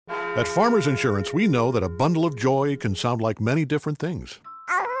At Farmers Insurance, we know that a bundle of joy can sound like many different things.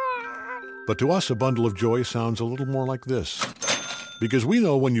 But to us, a bundle of joy sounds a little more like this. Because we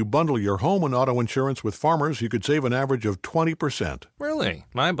know when you bundle your home and auto insurance with Farmers, you could save an average of 20%. Really?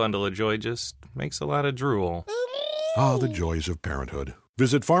 My bundle of joy just makes a lot of drool. Ah, the joys of parenthood.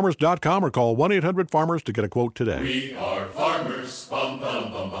 Visit farmers.com or call 1-800-FARMERS to get a quote today. We are farmers. Bum,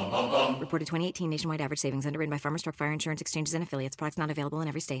 bum, bum, bum, bum, bum. Reported 2018 nationwide average savings underwritten by Farmers Truck Fire Insurance Exchanges and Affiliates. Products not available in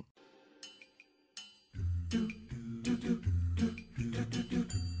every state.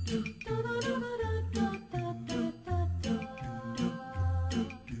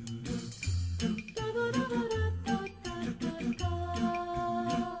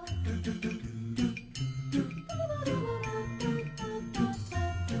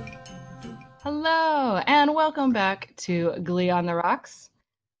 Hello, and welcome back to Glee on the Rocks.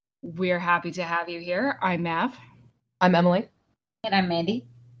 We're happy to have you here. I'm Mav. I'm Emily. And I'm Mandy.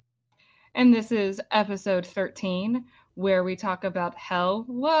 And this is episode 13, where we talk about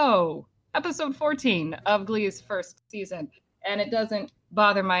episode 14 of Glee's first season. And it doesn't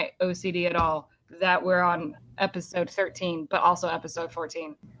bother my OCD at all that we're on episode 13, but also episode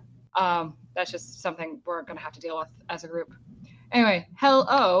 14. That's just something we're going to have to deal with as a group. Anyway,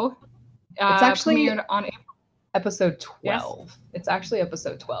 Hello. It's actually on episode 12. Yes? It's actually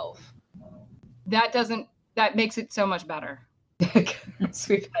episode 12. That makes it so much better. Because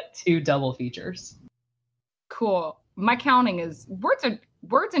we've had 2 double features. Cool. My counting is words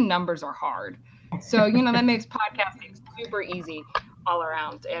and numbers are hard. So, that makes podcasting super easy all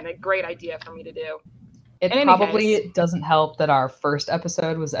around and a great idea for me to do. It probably doesn't help that our first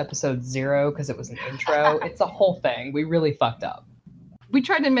episode was episode 0 because it was an intro. It's a whole thing. We really fucked up. We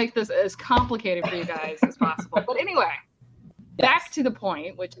tried to make this as complicated for you guys as possible. But anyway, back to the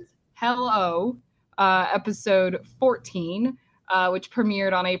point, which is Hello, episode 14, which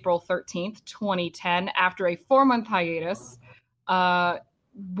premiered on April 13th, 2010, after a 4-month hiatus,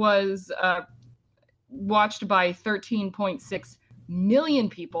 was watched by 13.6 million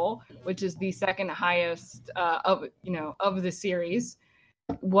people, which is the second highest of the series.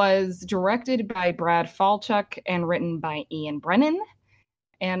 Was directed by Brad Falchuk and written by Ian Brennan.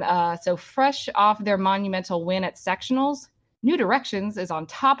 And so fresh off their monumental win at sectionals, New Directions is on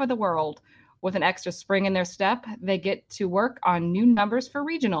top of the world. With an extra spring in their step, they get to work on new numbers for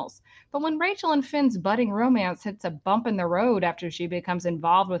regionals. But when Rachel and Finn's budding romance hits a bump in the road after she becomes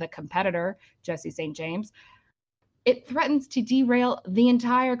involved with a competitor, Jesse St. James, it threatens to derail the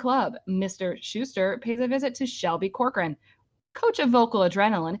entire club. Mr. Schuster pays a visit to Shelby Corcoran, coach of Vocal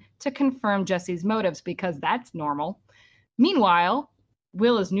Adrenaline, to confirm Jesse's motives because that's normal. Meanwhile,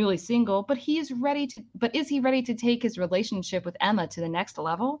 Will is newly single, but is he ready to take his relationship with Emma to the next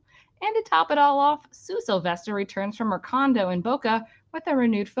level? And to top it all off, Sue Sylvester returns from her condo in Boca with a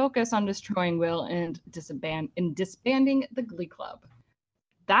renewed focus on destroying Will and disbanding the Glee Club.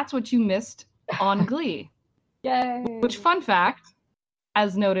 That's what you missed on Glee. Yay! Which, fun fact,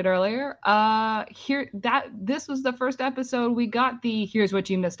 as noted earlier, this was the first episode we got the "Here's What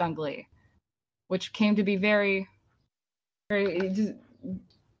You Missed on Glee," which came to be very, very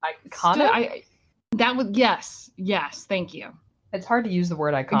iconic. Yes. Thank you. It's hard to use the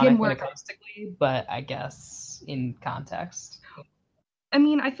word iconic when it comes to Glee, but I guess in context. I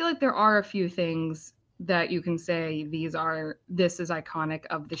mean, I feel like there are a few things that you can say this is iconic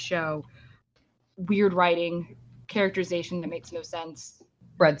of the show. Weird writing, characterization that makes no sense.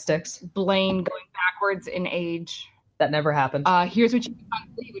 Breadsticks. Blaine going backwards in age. That never happened. Here's What You Missed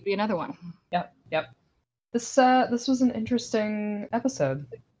on Glee would be another one. Yep. This was an interesting episode.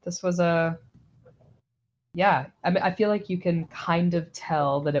 This was I feel like you can kind of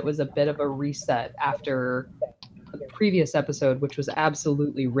tell that it was a bit of a reset after the previous episode, which was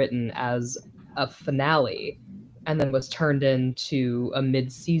absolutely written as a finale and then was turned into a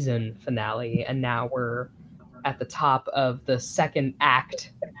mid-season finale. And now we're at the top of the second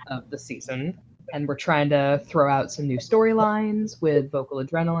act of the season. And we're trying to throw out some new storylines with Vocal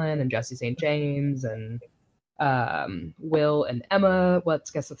Adrenaline and Jesse St. James and Will and Emma. Well, I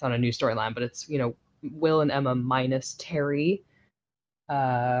guess it's not a new storyline, but it's, Will and Emma minus Terry.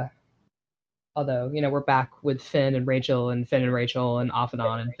 Although, we're back with Finn and Rachel and Finn and Rachel and off and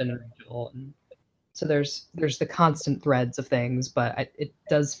on and Finn and Rachel. And so there's the constant threads of things, but it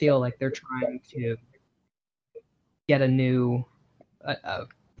does feel like they're trying to get a new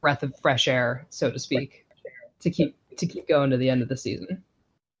breath of fresh air, so to speak, to keep going to the end of the season.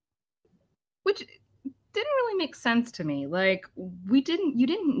 Which didn't really make sense to me. Like, you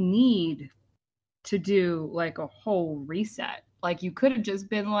didn't need to do like a whole reset. Like, you could have just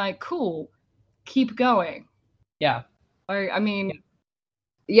been like, cool, keep going. Yeah. I mean,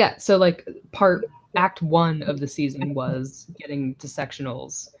 Yeah, so like act 1 of the season was getting to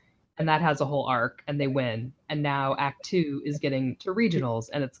sectionals, and that has a whole arc, and they win. And now act 2 is getting to regionals,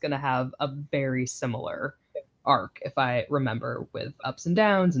 and it's going to have a very similar arc, if I remember, with ups and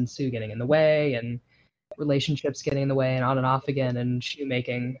downs and Sue getting in the way and relationships getting in the way and on and off again, and Shu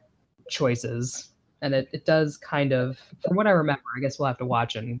making choices. And it does kind of, from what I remember, I guess we'll have to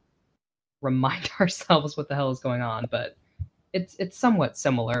watch and remind ourselves what the hell is going on, but it's somewhat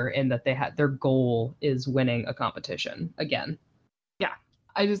similar in that their goal is winning a competition again. Yeah.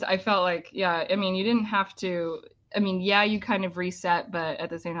 I felt like, yeah, I mean, you didn't have to, I mean, yeah, you kind of reset, but at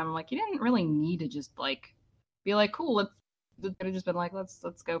the same time, I'm like, you didn't really need to just like be like, cool, it could have just been like, let's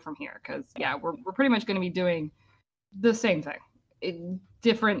go from here. Cause yeah, we're pretty much going to be doing the same thing.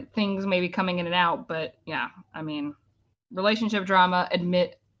 Different things maybe coming in and out, but yeah, I mean, relationship drama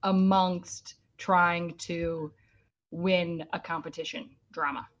amongst trying to win a competition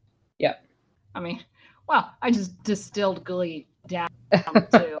drama. Yep. I mean, well, I just distilled Glee down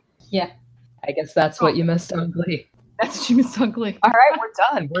to. Yeah. I guess that's what you missed on Glee. That's what you missed on Glee. All right, we're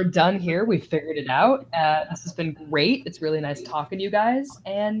done. We're done here. We figured it out. This has been great. It's really nice talking to you guys.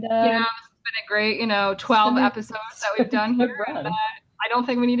 And yeah, this has been a great, 12 episodes that we've done here. And, I don't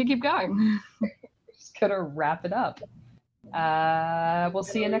think we need to keep going. Just gonna wrap it up. We'll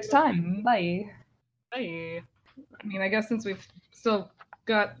see you next time. Bye. Bye. I mean, I guess since we've still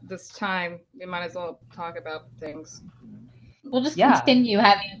got this time, we might as well talk about things. We'll just continue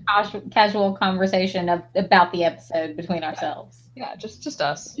having casual conversation about the episode between ourselves. Yeah, just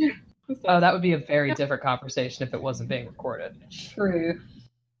us. Oh, that would be a very different conversation if it wasn't being recorded. True.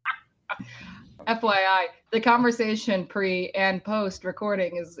 FYI, the conversation pre and post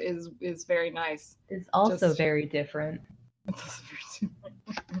recording is very nice. It's also very different.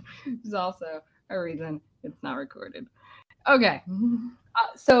 There's also a reason it's not recorded. Okay.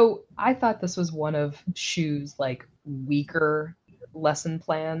 So I thought this was one of Shu's like weaker lesson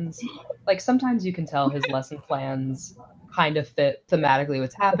plans. Like sometimes you can tell his lesson plans kind of fit thematically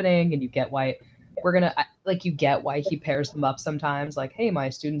what's happening, and you get why you get why he pairs them up sometimes. Like, hey, my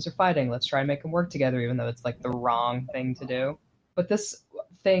students are fighting. Let's try and make them work together, even though it's like the wrong thing to do. But this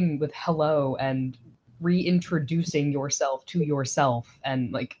thing with hello and reintroducing yourself to yourself,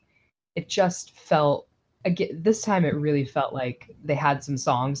 and like it just felt. Again, this time it really felt like they had some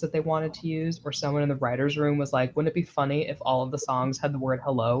songs that they wanted to use, or someone in the writer's room was like, wouldn't it be funny if all of the songs had the word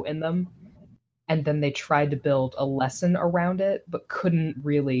hello in them? And then they tried to build a lesson around it, but couldn't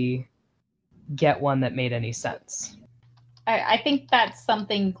really get one that made any sense. I think that's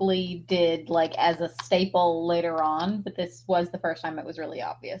something Glee did like as a staple later on, but this was the first time it was really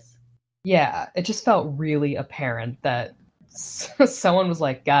obvious. Yeah, it just felt really apparent that someone was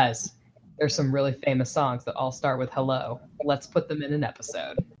like, guys, there's some really famous songs that all start with hello. Let's put them in an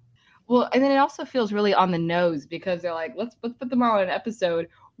episode. Well, and then it also feels really on the nose because they're like, let's put them all in an episode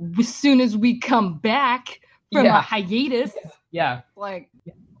as soon as we come back from a hiatus. Yeah. Like,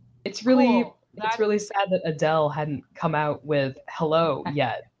 it's really it's really sad that Adele hadn't come out with hello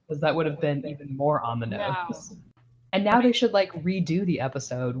yet, because that would have been even more on the nose. No. And now they should like redo the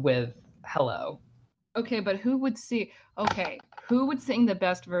episode with hello. Okay, but who would sing the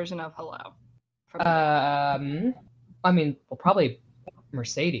best version of hello? I mean, well, probably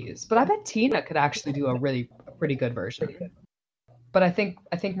Mercedes, but I bet Tina could actually do a pretty good version. But I think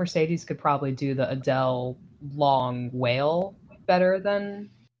Mercedes could probably do the Adele long wail better than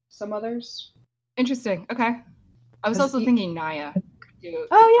some others. Interesting. Okay. I was also thinking Naya.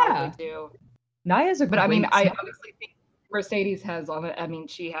 Naya's a great But I mean, I honestly think Mercedes has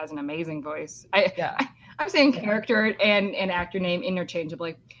she has an amazing voice. I'm saying character and actor name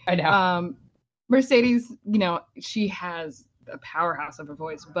interchangeably. I know. Mercedes, she has a powerhouse of her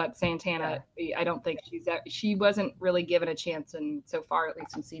voice, but Santana, I don't think she wasn't really given a chance, and so far, at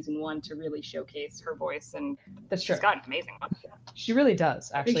least in season 1, to really showcase her voice, and that's true. She's got an amazing one. She really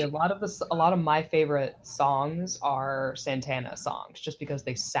does. Actually, a lot of my favorite songs are Santana songs, just because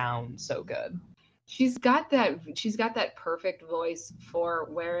they sound so good. She's got that perfect voice for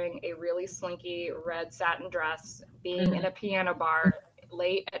wearing a really slinky red satin dress, being in a piano bar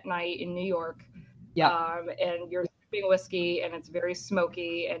late at night in New York. Yeah. And you're sipping whiskey and it's very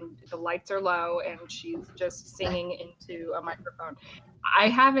smoky and the lights are low and she's just singing into a microphone. I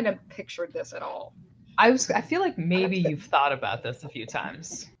haven't pictured this at all. I feel like maybe you've thought about this a few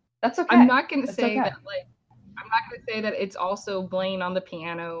times. That's okay. I'm not going to say that it's also Blaine on the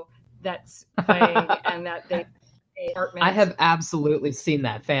piano that's playing and that they I have absolutely seen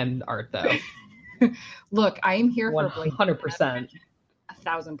that fan art though. Look, I am here for Blaine. 100%.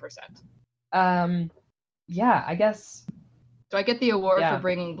 1,000%. Yeah, I guess Do I get the award Yeah. for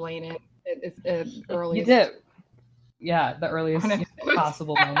bringing Blaine in at earliest? You did. Yeah, the earliest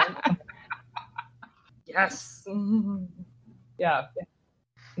possible moment. Yes. Yeah.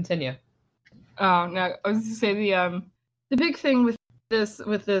 Continue. Oh no! I was going to say the big thing with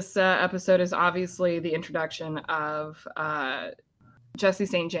this episode is obviously the introduction of Jesse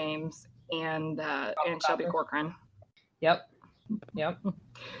St. James and Shelby Corcoran. Yep.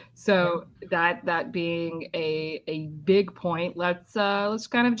 So that being a big point, let's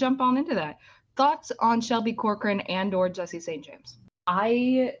kind of jump on into that. Thoughts on Shelby Corcoran and/or Jesse St. James?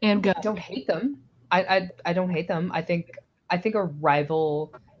 I And don't hate them. I don't hate them. I think a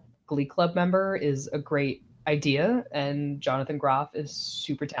rival Glee Club member is a great idea, and Jonathan Groff is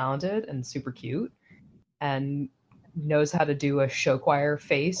super talented and super cute, and knows how to do a show choir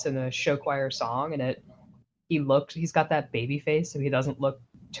face and a show choir song, and he's got that baby face, so he doesn't look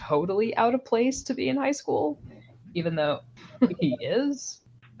totally out of place to be in high school, even though he is.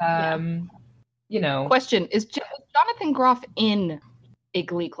 Question: Is Jonathan Groff in a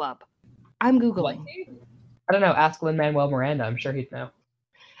Glee Club? I'm googling. I don't know. Ask Lin-Manuel Miranda. I'm sure he'd know.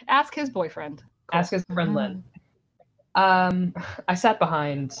 Ask his boyfriend. Ask his friend Lynn. I sat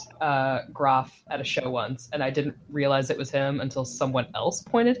behind Groff at a show once, and I didn't realize it was him until someone else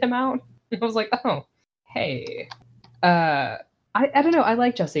pointed him out. I was like, oh, hey. I don't know. I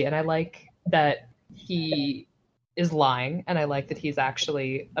like Jesse, and I like that he is lying, and I like that he's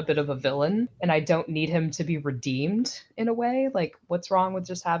actually a bit of a villain, and I don't need him to be redeemed in a way. Like, what's wrong with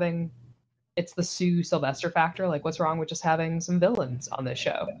just having... It's the Sue Sylvester factor. Like, what's wrong with just having some villains on this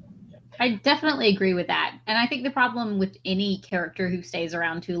show? I definitely agree with that. And I think the problem with any character who stays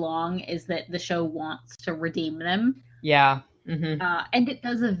around too long is that the show wants to redeem them. Yeah. Mm-hmm. And it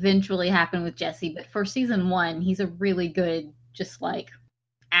does eventually happen with Jesse, but for season 1, he's a really good, just like,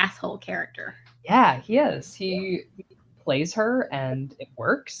 asshole character. Yeah, he is. He plays her, and it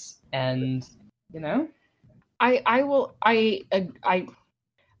works. And, I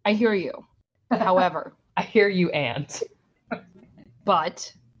hear you. However, I hear you, Ant.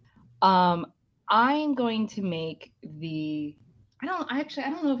 But I'm going to make I don't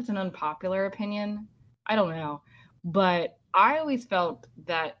know if it's an unpopular opinion. I don't know. But I always felt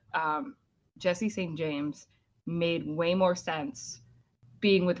that Jesse St. James made way more sense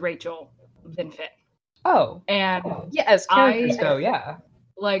being with Rachel than Finn. Oh. And yeah, as characters go, yeah.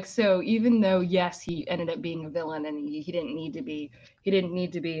 Like, so even though, yes, he ended up being a villain and he didn't need to be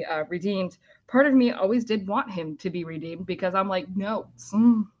redeemed, part of me always did want him to be redeemed, because I'm like, no.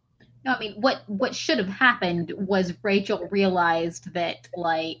 No, I mean, what should have happened was Rachel realized that,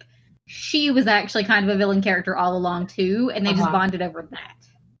 like, she was actually kind of a villain character all along too, and they just bonded over that.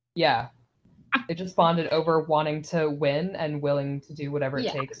 Yeah. They just bonded over wanting to win and willing to do whatever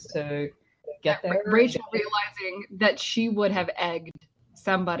it takes to get there. Rachel realizing that she would have egged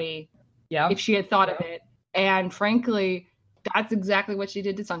somebody if she had thought of it. And frankly, that's exactly what she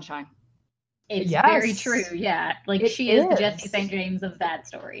did to Sunshine. It's very true, yeah. Like, she is the Jesse St. James of that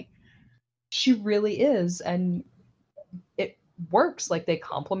story. She really is, and it works. Like, they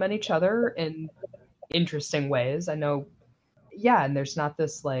complement each other in interesting ways. I know, and there's not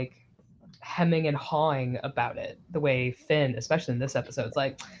this, like, hemming and hawing about it the way Finn, especially in this episode, is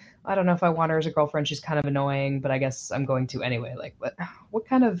like, I don't know if I want her as a girlfriend. She's kind of annoying, but I guess I'm going to anyway. Like, what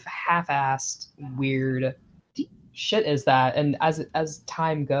kind of half-assed, weird shit is that? And as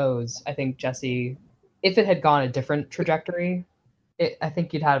time goes, I think Jesse, if it had gone a different trajectory, I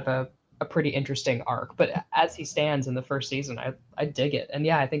think you'd have a pretty interesting arc. But as he stands in the first season, I dig it. And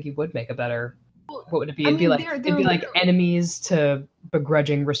yeah, I think he would make a better... What would it be? It'd be like enemies to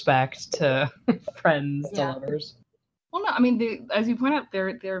begrudging respect to friends to lovers. Well, no, I mean, as you point out,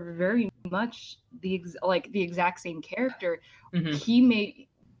 they're very much the exact same character. Mm-hmm. He made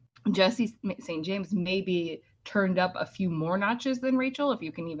Jesse St. James maybe turned up a few more notches than Rachel, if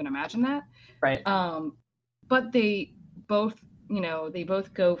you can even imagine that. Right. But they both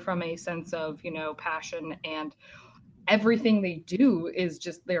go from a sense of, passion, and everything they do is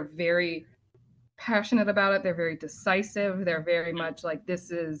just, they're very passionate about it. They're very decisive. They're very much like, this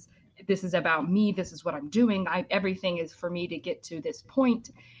is about me. This is what I'm doing. Everything is for me to get to this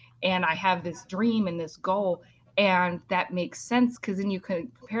point, and I have this dream and this goal, and that makes sense, because then you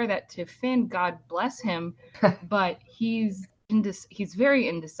can compare that to Finn. God bless him, but he's very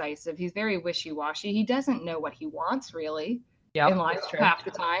indecisive. He's very wishy-washy. He doesn't know what he wants really in life half the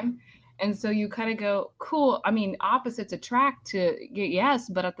time, and so you kind of go, cool. I mean, opposites attract to yes,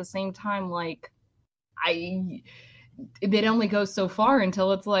 but at the same time, like it only goes so far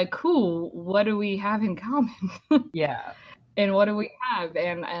until it's like, cool, what do we have in common? Yeah. And what do we have?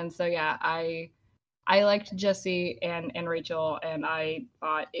 And so, yeah, I I liked Jesse and Rachel, and I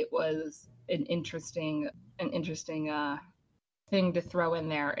thought it was an interesting thing to throw in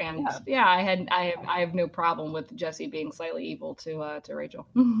there. And I have no problem with Jesse being slightly evil to Rachel.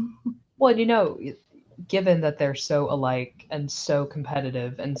 Well, you know, given that they're so alike and so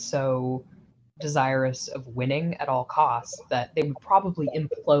competitive and so desirous of winning at all costs, that they would probably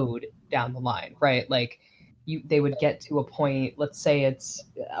implode down the line, right? Like they would get to a point, let's say it's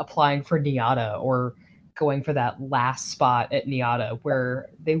applying for NYADA or going for that last spot at NYADA, where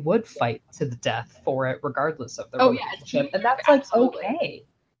they would fight to the death for it regardless of their relationship. And that's like okay.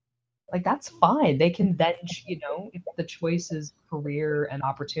 Like that's fine. They can then, you know, if the choice is career and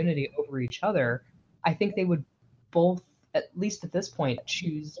opportunity over each other, I think they would both, at least at this point,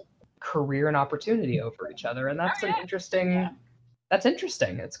 choose career and opportunity over each other. And that's that's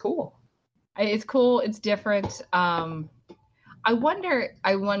interesting. It's cool. It's cool. It's different. I wonder,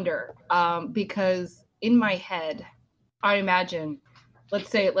 because in my head, I imagine, let's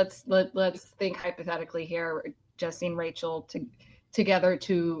think hypothetically here, Jesse and Rachel together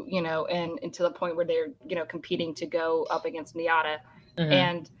to, you know, and to the point where they're, you know, competing to go up against NYADA. Mm-hmm.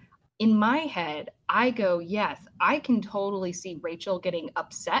 And in my head, I go, yes, I can totally see Rachel getting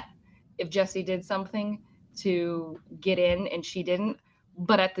upset if Jesse did something to get in and she didn't.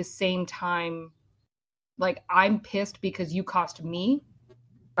 But at the same time, like, I'm pissed because you cost me.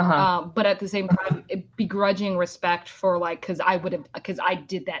 But at the same time, begrudging respect for, like, because I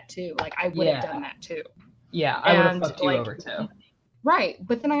did that too. Like, I would have done that too. Yeah, I would have fucked you over too. Right.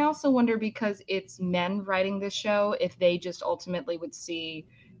 But then I also wonder, because it's men writing this show, if they just ultimately would see,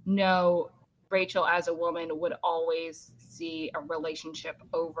 no, Rachel as a woman would always see a relationship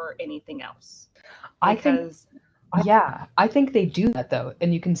over anything else. I think they do that though.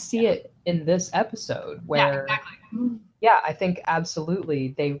 And you can see it in this episode where, I think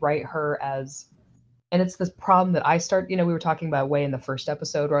absolutely they write her as, and it's this problem that I we were talking about way in the first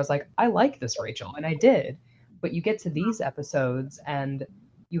episode where I was like, I like this Rachel, and I did. But you get to these episodes and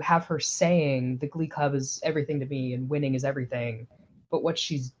you have her saying the Glee Club is everything to me and winning is everything. But what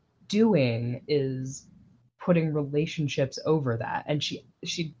she's doing is putting relationships over that. And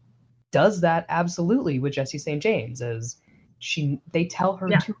she does that absolutely with Jesse St. James, as they tell her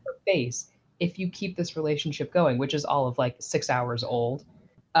to her face, if you keep this relationship going, which is all of like 6 hours old,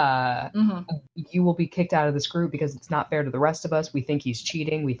 you will be kicked out of this group because it's not fair to the rest of us. We think he's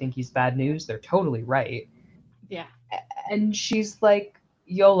cheating. We think he's bad news. They're totally right. Yeah. And she's like,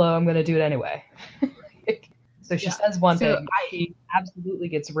 YOLO, I'm going to do it anyway. So she says one thing. She absolutely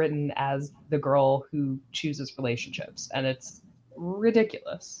gets written as the girl who chooses relationships, and it's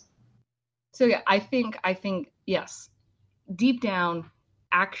ridiculous. So yeah, I think yes, deep down,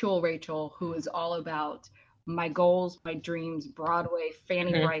 actual Rachel, who is all about my goals, my dreams, Broadway,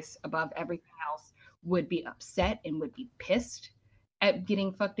 Fanny Bryce above everything else, would be upset and would be pissed at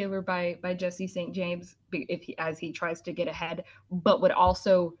getting fucked over by Jesse St. James as he tries to get ahead, but would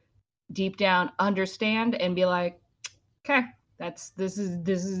also deep down understand and be like, okay, this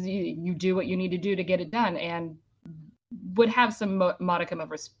is you do what you need to do to get it done, and would have some modicum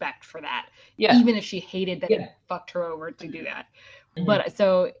of respect for that, even if she hated that he fucked her over to do that. But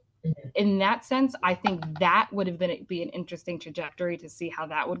so in that sense, I think that would have be an interesting trajectory to see how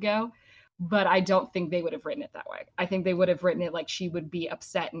that would go. But I don't think they would have written it that way. I think they would have written it like she would be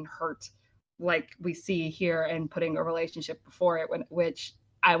upset and hurt, like we see here, and putting a relationship before it.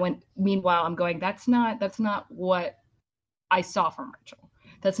 Meanwhile, I'm going, that's not what I saw from Rachel.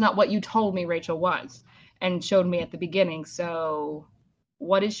 That's not what you told me Rachel was and showed me at the beginning. So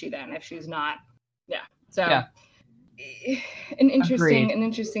what is she then if she's not? An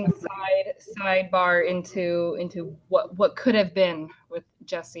interesting sidebar into what could have been with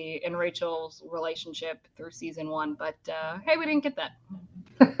Jesse and Rachel's relationship through season 1, but hey, we didn't get that.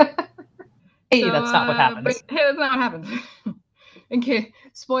 That's not what happened. Hey, that's not what happened.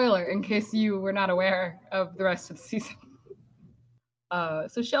 Spoiler, in case you were not aware of the rest of the season.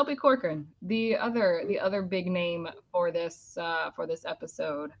 So Shelby Corcoran, the other big name for this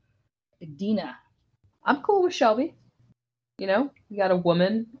episode, Dina. I'm cool with Shelby. You know, you got a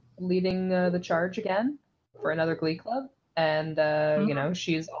woman leading the charge again for another Glee Club, and you know,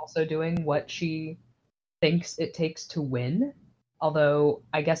 she's also doing what she thinks it takes to win. Although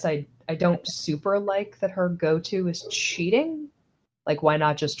I guess I don't super like that her go-to is cheating. Like, why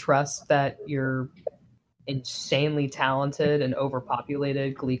not just trust that your insanely talented and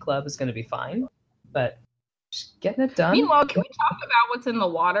overpopulated Glee Club is going to be fine? But just getting it done. Meanwhile, can we talk about what's in the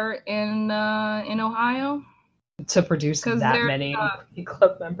water in Ohio? To produce that many Glee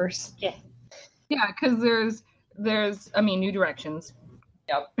Club members? Yeah, because there's New Directions.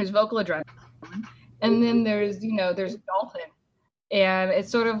 Yep. There's Vocal Adrenaline. And then there's Dalton. And it's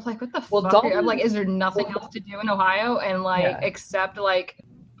sort of like, what the fuck? Dalton, I'm like, is there nothing else to do in Ohio? And except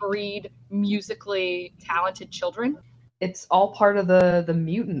breed musically talented children? It's all part of the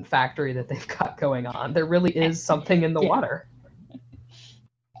mutant factory that they've got going on. There really is something in the water.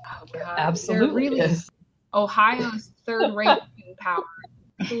 Oh, God. Absolutely there really is. Ohio's third-rate mutant power.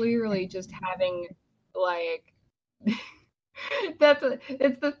 Clearly just having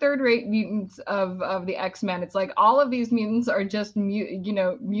it's the third-rate mutants of the X-Men. It's like all of these mutants are just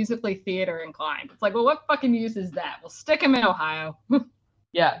musically theater inclined. It's like, well, what fucking use is that? We'll stick them in Ohio.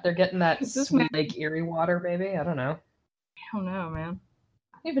 Yeah, they're getting that sweet Lake Erie water, maybe. I don't know. I don't know, man.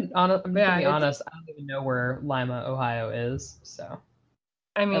 I'm gonna be honest. I don't even know where Lima, Ohio is. So,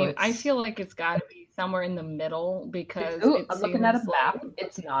 I mean, I feel like it's got to be somewhere in the middle because I'm looking at a map.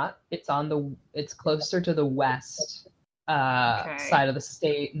 It's not. It's closer to the west side of the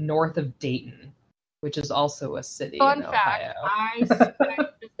state, north of Dayton, which is also a city in Ohio. Fun fact: I spent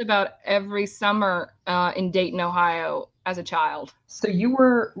just about every summer in Dayton, Ohio, as a child. So you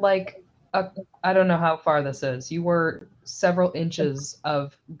were like, I don't know how far this is. You were several inches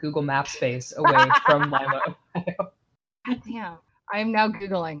of Google Maps space away from Lima, Ohio. God damn. I am now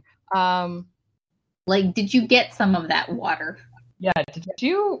Googling. Did you get some of that water? Yeah, did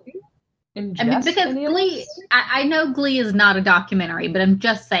you ingest because Glee, I know Glee is not a documentary, but I'm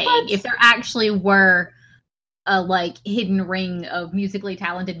just saying, if there actually were a hidden ring of musically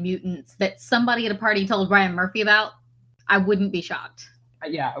talented mutants that somebody at a party told Ryan Murphy about, I wouldn't be shocked.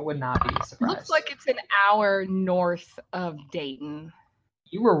 Yeah, I would not be surprised. Looks like it's an hour north of Dayton.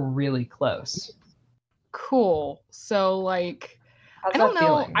 You were really close. Cool. So how's I don't that know.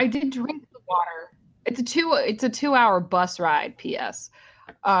 feeling? I did drink the water. It's a 2-hour bus ride. P.S.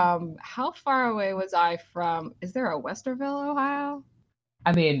 How far away was I from? Is there a Westerville, Ohio?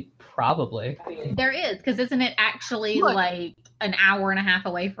 I mean, probably. There is, because isn't it actually an hour and a half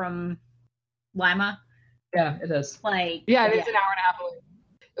away from Lima? Yeah, it is. It is an hour and a half away.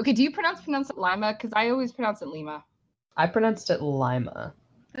 Okay, do you pronounce it Lima? Because I always pronounce it Lima. I pronounced it Lima.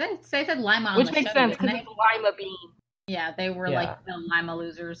 They said Lima on Which the makes show, sense, because it's Lima bean. Yeah, they were the Lima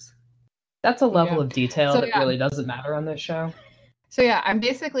losers. That's a level of detail that really doesn't matter on this show. So yeah, I'm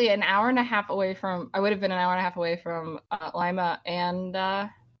basically an hour and a half away from, I would have been an hour and a half away from Lima and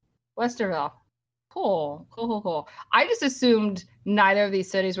Westerville. Cool. I just assumed neither of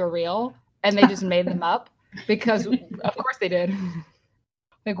these cities were real and they just made them up because of course they did.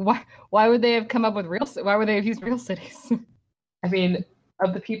 Why would they have come up with why would they have used real cities? I mean,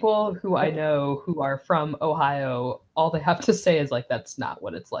 of the people who I know who are from Ohio, all they have to say is that's not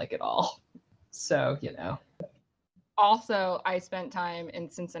what it's like at all. So, Also, I spent time in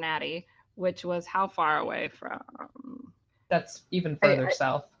Cincinnati, which was how far away from? That's even further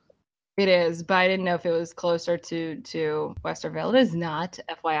south. It is, but I didn't know if it was closer to Westerville. It is not,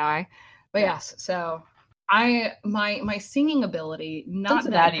 FYI. But yes, so my singing ability, not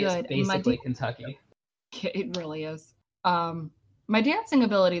Cincinnati that good. Is basically Kentucky. It really is. My dancing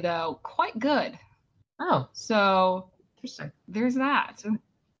ability, though, quite good. Oh. So interesting. There's that.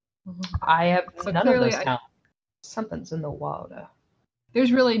 I have none of those now. Something's in the water.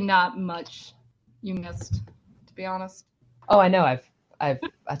 There's really not much you missed, to be honest. Oh, I know. I've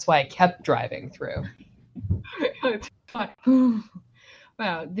that's why I kept driving through.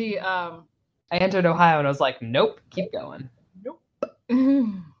 Wow. I entered Ohio and I was like, nope, keep going. Nope.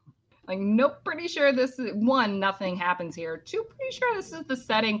 Nope, pretty sure this is, 1, nothing happens here. 2, pretty sure this is the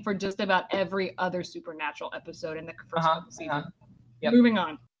setting for just about every other Supernatural episode in the first season. Yep. Moving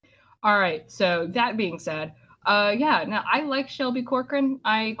on. All right, so that being said, now I like Shelby Corcoran.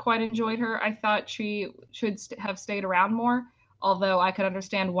 I quite enjoyed her. I thought she should have stayed around more, although I could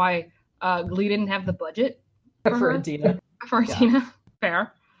understand why Glee didn't have the budget for Adina. For Adina,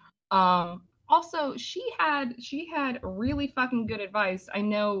 fair. Also, she had really fucking good advice. I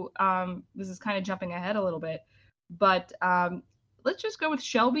know this is kind of jumping ahead a little bit, but let's just go with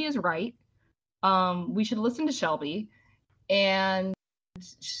Shelby is right. We should listen to Shelby, and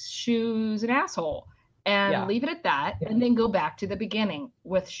Shu's an asshole, and leave it at that, and then go back to the beginning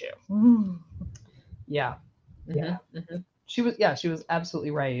with Shu. Yeah. Mm-hmm. She was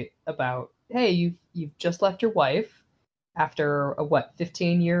absolutely right about, hey, you've just left your wife after a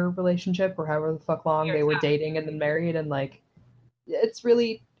 15-year relationship or however the fuck long they were dating and then married, and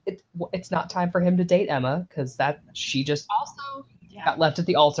it's not time for him to date Emma because she just also got left at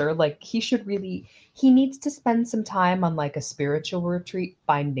the altar. He needs to spend some time on a spiritual retreat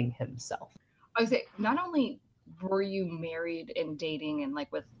finding himself. I would say, not only were you married and dating and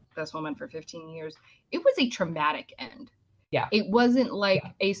with this woman for 15 years, it was a traumatic end. Yeah. It wasn't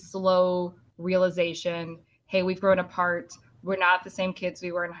a slow realization, hey, we've grown apart. We're not the same kids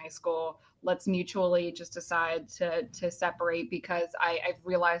we were in high school. Let's mutually just decide to separate because I've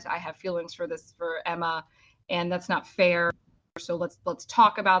realized I have feelings for Emma, and that's not fair. So let's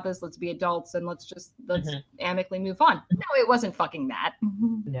talk about this. Let's be adults and let's amicably move on. No, it wasn't fucking that.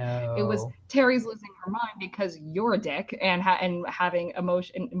 No, it was Terry's losing her mind because you're a dick and having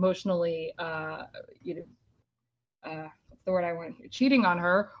emotionally, the word I want here, cheating on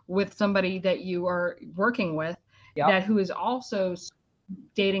her with somebody that you are working with, that who is also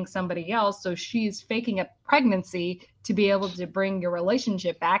dating somebody else. So she's faking a pregnancy to be able to bring your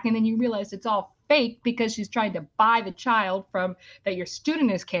relationship back. And then you realize it's all fake because she's trying to buy the child from that your student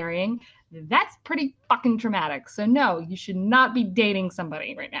is carrying. That's pretty fucking traumatic. So no, you should not be dating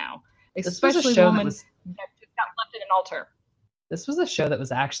somebody right now, especially a woman that just got left in an altar. This was a show that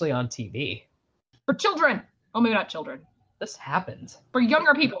was actually on TV. For children. Oh, maybe not children. This happened. For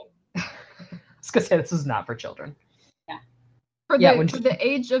younger people. I was gonna say this was not for children. For the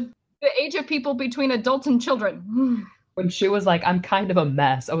age of people between adults and children. When she was like, I'm kind of a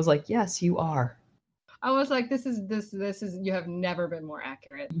mess, I was like, yes, you are. I was like, this is you have never been more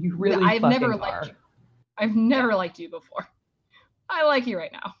accurate. You really I've fucking never are. liked you. I've never liked you before. I like you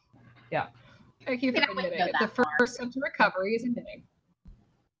right now. Yeah. Thank you for admitting it. The first step to recovery is admitting.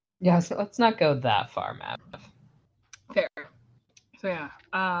 Yeah, so let's not go that far, Matt. Fair. So yeah,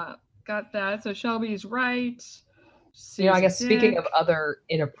 got that. So Shelby's right. I guess speaking of other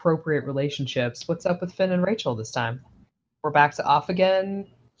inappropriate relationships, what's up with Finn and Rachel this time? We're back to off again.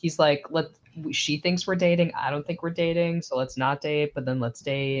 He's like, she thinks we're dating. I don't think we're dating, so let's not date, but then let's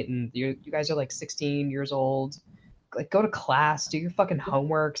date. And you guys are like 16 years old. Like, go to class, do your fucking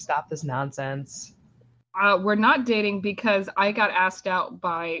homework, stop this nonsense. We're not dating because I got asked out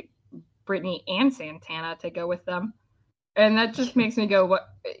by Brittany and Santana to go with them. And that just makes me go, what?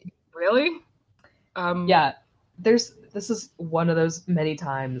 Really? Yeah. This is one of those many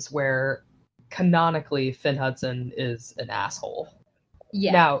times where canonically Finn Hudson is an asshole.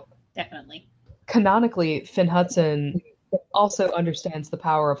 Yeah, now, definitely. Canonically, Finn Hudson also understands the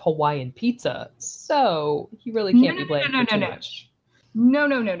power of Hawaiian pizza, so he really can't be blamed for too much. No.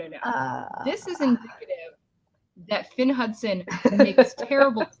 This is indicative that Finn Hudson makes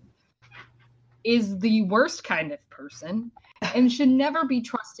terrible, is the worst kind of person, and should never be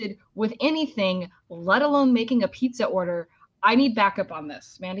trusted with anything, let alone making a pizza order. I need backup on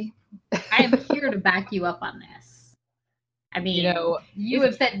this, Mandy. I am here to back you up on this. I mean, you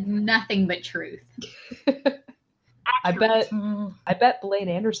have said nothing but truth. I bet Blaine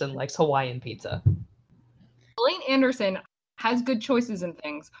Anderson likes Hawaiian pizza. Blaine Anderson has good choices in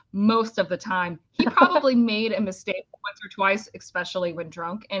things most of the time. He probably made a mistake once or twice, especially when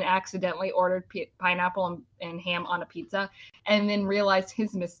drunk, and accidentally ordered pineapple and ham on a pizza, and then realized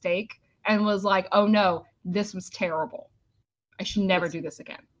his mistake and was like, oh no, this was terrible. I should never do this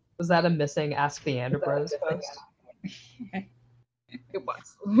again. Was that a missing Ask the Ander Bros post? It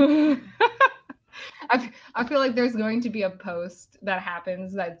was. I feel like there's going to be a post that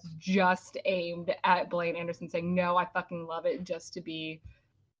happens that's just aimed at Blaine Anderson saying, no, I fucking love it, just to be.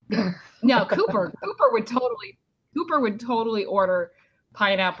 No, Cooper would totally order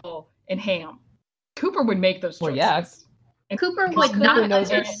pineapple and ham. Cooper would make those choices. Well, yes. And Cooper would not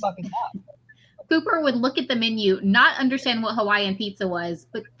understand. Cooper would look at the menu, not understand what Hawaiian pizza was,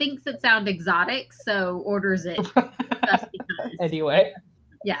 but thinks it sounds exotic, so orders it just because. Anyway.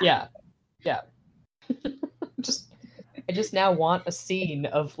 Yeah. I just now want a scene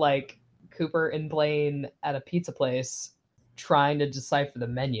of like Cooper and Blaine at a pizza place trying to decipher the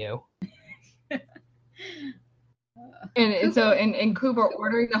menu. And Cooper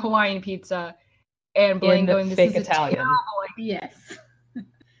ordering the Hawaiian pizza and Blaine going, this is Italian. A terrible idea. Yes.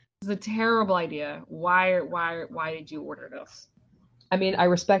 This is a terrible idea. Why did you order this? I mean, I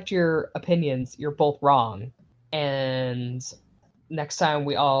respect your opinions. You're both wrong. And next time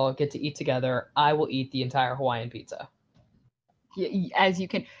we all get to eat together, I will eat the entire Hawaiian pizza. As you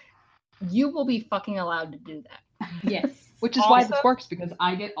can. You will be fucking allowed to do that. Yes. Which is why this works, because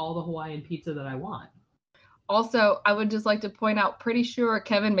I get all the Hawaiian pizza that I want. Also, I would just like to point out, pretty sure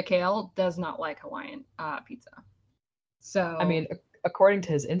Kevin McHale does not like Hawaiian pizza. So I mean, according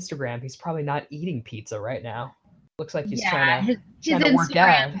to his Instagram, he's probably not eating pizza right now. Looks like he's trying to work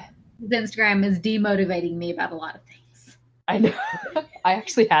out. His Instagram is demotivating me about a lot of things. I know. I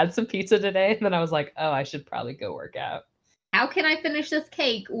actually had some pizza today, and then I was like, oh, I should probably go work out. How can I finish this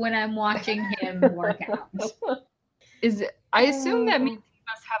cake when I'm watching him work out? I assume that means he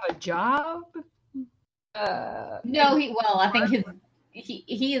must have a job? No, I think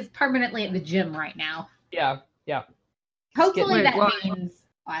he is permanently at the gym right now. Yeah. Hopefully that means,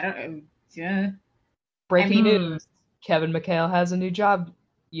 I don't know, Yeah. Breaking mean- news. Kevin McHale has a new job.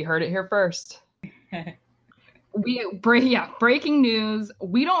 You heard it here first. Breaking news.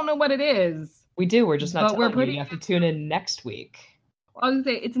 We don't know what it is. We do. We're just not But we're telling pretty- you. You have to tune in next week. I was gonna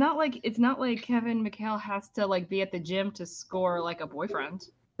say it's not like Kevin McHale has to like be at the gym to score like a boyfriend.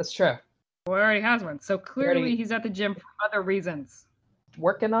 That's true. He already has one. So clearly Already- he's at the gym for other reasons.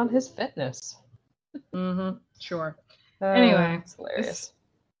 Working on his fitness. Mm-hmm. Sure. Anyway, it's hilarious.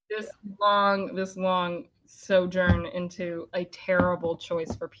 This long sojourn into a terrible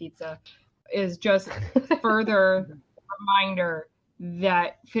choice for pizza is just further reminder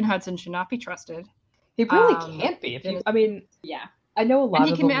that Finn Hudson should not be trusted. He really Um, can't be. If you, Finn- I mean, Yeah. I know a lot And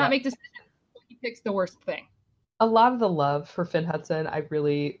he of cannot make decisions. He picks the worst thing. a lot of the love for Finn Hudson, I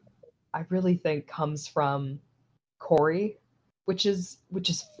really think comes from Corey, which is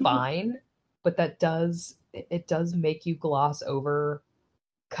fine, but it does make you gloss over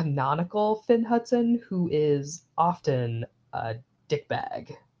canonical Finn Hudson, who is often a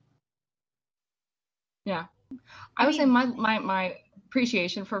dickbag. Yeah. I would say my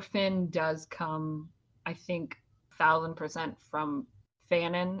appreciation for Finn does come, I think, 1,000% from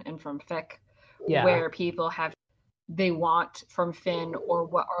Fanon and from Fick, Yeah. where people they want from Finn or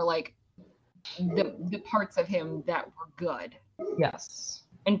what are like the parts of him that were good Yes.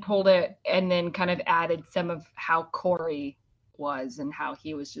 and pulled it and then kind of added some of how Corey was and how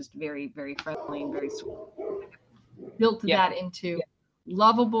he was just very, very friendly and very sweet. Built Yeah. that into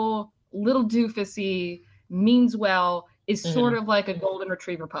lovable, little doofusy, means well, is sort of like a golden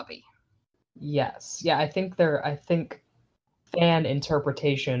retriever puppy. Yes. Yeah, I think fan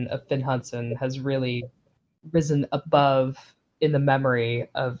interpretation of Finn Hudson has really risen above in the memory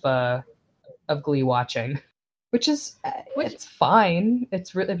of Glee watching, which is it's fine.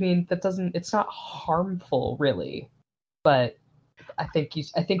 It's I mean, it's not harmful really, but I think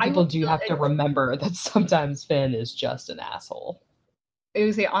people do have to remember that sometimes Finn is just an asshole. I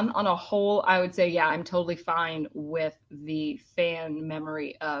would say on a whole, I would say, yeah, I'm totally fine with the fan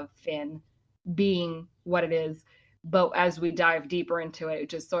memory of Finn being what it is. But as we dive deeper into it,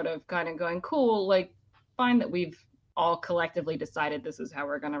 just sort of kind of going, cool, like, fine that we've all collectively decided this is how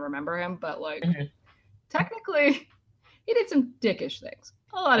we're going to remember him. But, like, technically, he did some dickish things.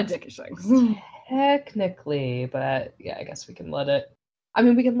 A lot of dickish things. Technically, but yeah, I guess we can let it. I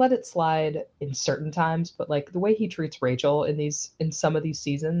mean, we can let it slide in certain times, but like the way he treats Rachel in some of these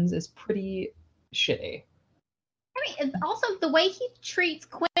seasons is pretty shitty. I mean, it's also the way he treats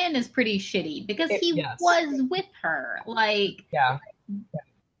Quinn is pretty shitty because he Yes. was with her. Like, Yeah.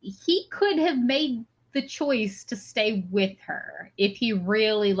 he could have made the choice to stay with her if he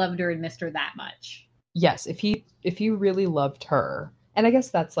really loved her and missed her that much. Yes, if he really loved her, and I guess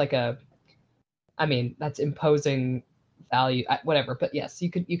that's like that's imposing value, whatever. But yes, you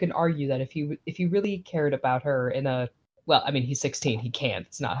can argue that if you really cared about her he's 16, he can't.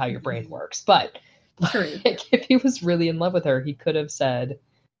 It's not how your brain works. But True. like, if he was really in love with her, he could have said,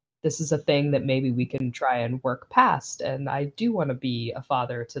 "This is a thing that maybe we can try and work past, and I do want to be a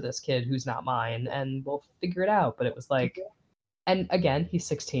father to this kid who's not mine, and we'll figure it out." But it was like, and again, he's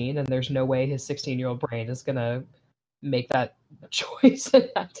 16, and there's no way his 16-year-old brain is gonna make that choice and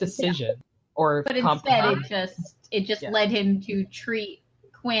that decision. Or But instead, comprehend. it just Yeah. led him to treat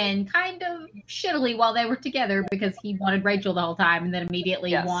Quinn kind of shittily while they were together because he wanted Rachel the whole time, and then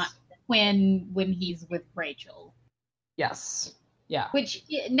immediately Yes. want Quinn when he's with Rachel. Yes. Yeah. Which,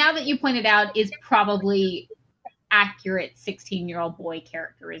 now that you pointed out, is probably accurate 16-year-old boy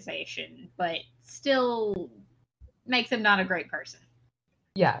characterization, but still makes him not a great person.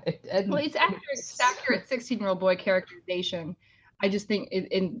 Yeah. Well, it's accurate 16-year-old boy characterization. I just think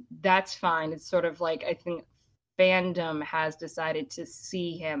and that's fine. It's sort of like I think fandom has decided to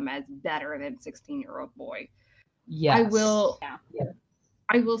see him as better than 16-year-old boy. Yes. I will Yeah.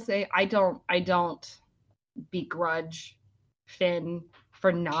 I will say I don't begrudge Finn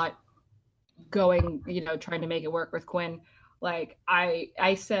for not going, trying to make it work with Quinn. Like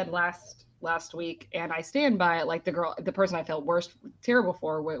I said last week, and I stand by it, like the person I felt terrible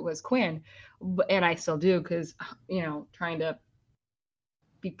for was Quinn, and I still do, because trying to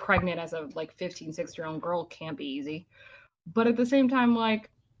be pregnant as a 15, 16-year-old girl can't be easy. But at the same time, like,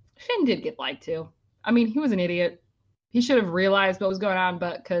 Finn did get lied to. I mean, he was an idiot. He should have realized what was going on,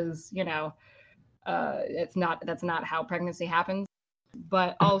 but because that's not how pregnancy happens.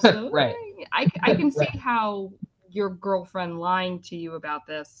 But also, Right. I can see how your girlfriend lying to you about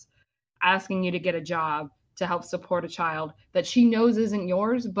this, asking you to get a job to help support a child that she knows isn't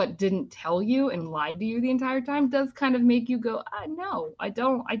yours, but didn't tell you and lied to you the entire time, does kind of make you go, no, I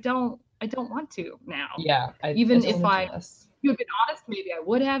don't want to now. Yeah. Even if I- you've been honest, maybe I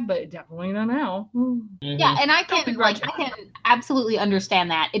would have, but definitely not now. Yeah, and I Don't can begrudge I can absolutely understand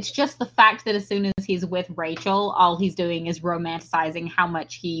that. It's just the fact that as soon as he's with Rachel, all he's doing is romanticizing how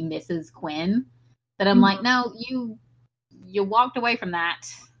much he misses Quinn. That I'm like, no, you walked away from that.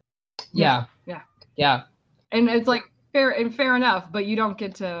 Yeah. And it's like fair enough, but you don't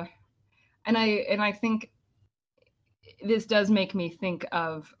get to. And I think this does make me think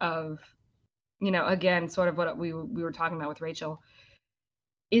of again, sort of what we were talking about with Rachel.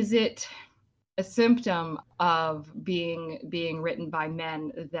 Is it a symptom of being written by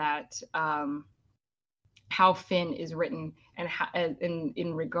men that how Finn is written and how,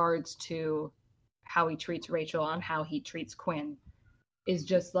 in regards to how he treats Rachel and how he treats Quinn is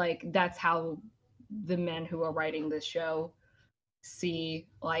just like that's how the men who are writing this show see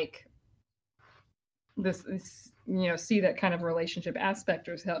like this see that kind of relationship aspect,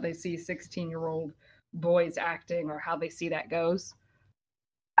 or how they see 16-year-old boys acting, or how they see that goes.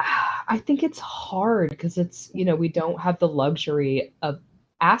 I think it's hard because it's, we don't have the luxury of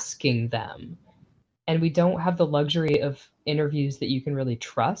asking them, and we don't have the luxury of interviews that you can really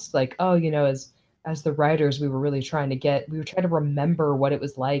trust. Like, oh, as the writers, we were trying to remember what it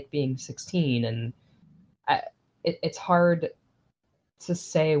was like being 16. And it's hard to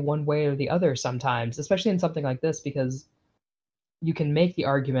say one way or the other sometimes, especially in something like this, because you can make the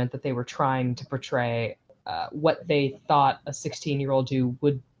argument that they were trying to portray what they thought a 16-year-old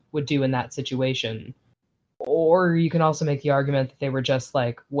would do in that situation. Or you can also make the argument that they were just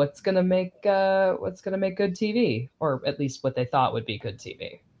like, what's gonna make good TV, or at least what they thought would be good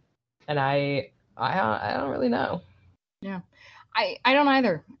TV. And I don't really know. Yeah, I don't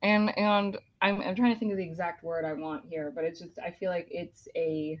either. And I'm trying to think of the exact word I want here, but it's just I feel like it's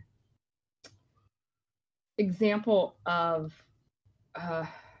a example of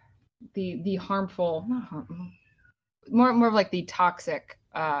the harmful, not harmful, more of like the toxic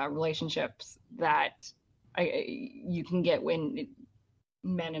relationships that you can get when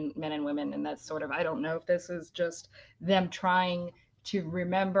men and women, and that's sort of, I don't know if this is just them trying to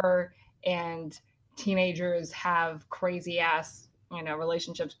remember, and teenagers have crazy ass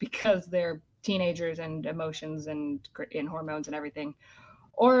relationships because they're teenagers and emotions and hormones and everything,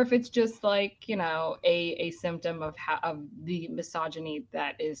 or if it's just like a symptom of the misogyny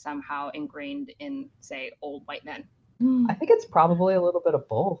that is somehow ingrained in, say, old white men. I think it's probably a little bit of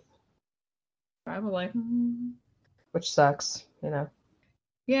both. Probably. Which sucks,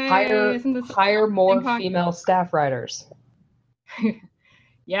 Yeah. Hire more female staff writers.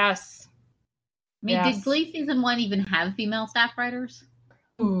 Yes. I mean, did Glee season 1 even have female staff writers?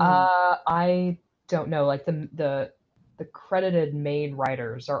 I don't know. Like the credited main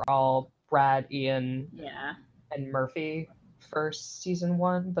writers are all Brad, Ian, and Murphy for season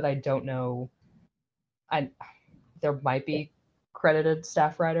 1, but I don't know. There might be credited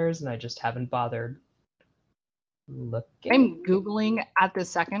staff writers, and I just haven't bothered looking. I'm Googling at this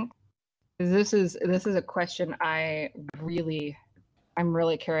second. This is a question I'm really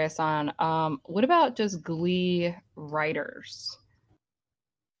curious on. What about just Glee writers?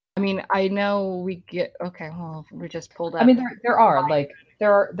 I mean, I know we get we just pulled up. I mean, there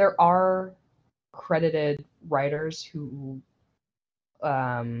are credited writers who,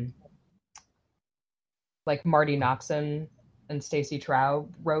 like Marty Noxon and Stacey Trow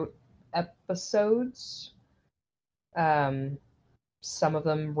wrote episodes. Some of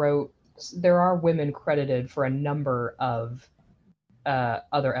them wrote. There are women credited for a number of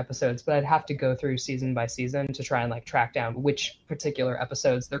other episodes, but I'd have to go through season by season to try and track down which particular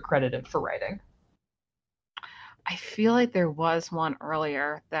episodes they're credited for writing. I feel like there was one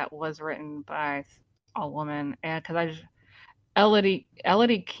earlier that was written by a woman, and because Elodie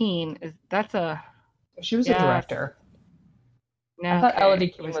Keene she was a director. No, I thought Elodie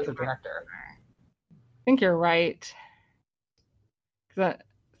Keene was a director. I think you're right.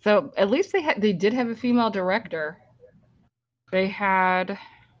 So at least they did have a female director.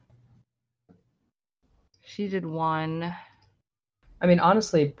 She did one. I mean,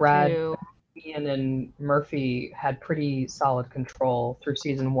 honestly, Brad, Ian, and Murphy had pretty solid control through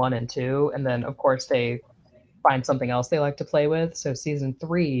season 1 and 2, and then of course they find something else they like to play with. So season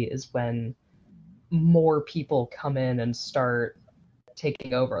 3 is when more people come in and start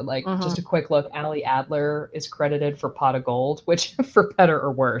taking over. Just a quick look, Ali Adler is credited for Pot of Gold, which, for better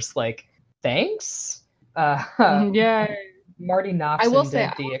or worse, thanks. Yeah. Marty Noxon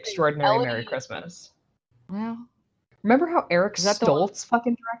did The Extraordinary Merry Christmas. Well, remember how Eric Stoltz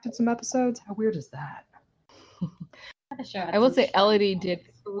fucking directed some episodes? How weird is that? I will say Elodie did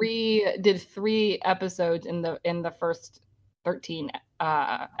three episodes in the first 13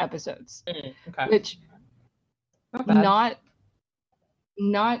 episodes, Okay. which not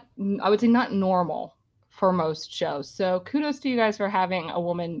not, I would say not normal for most shows. So kudos to you guys for having a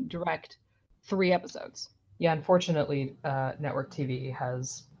woman direct 3 episodes. Yeah, unfortunately, network TV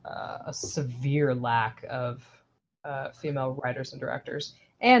has a severe lack of female writers and directors,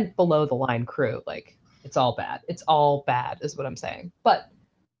 and below the line crew. Like, it's all bad. It's all bad, is what I'm saying. But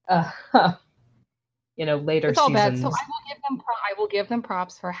later it's all seasons. bad. So I will give them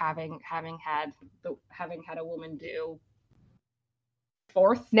props for having had a woman do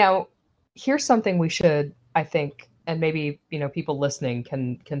 4th. Now, here's something we should, I think, and maybe people listening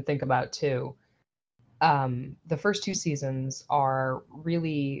can think about too. The first 2 seasons are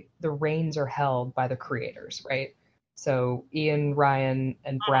really, the reins are held by the creators, right? So Ian, Ryan,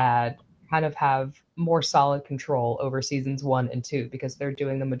 and Brad kind of have more solid control over seasons 1 and 2 because they're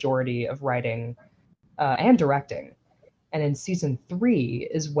doing the majority of writing and directing. And in season 3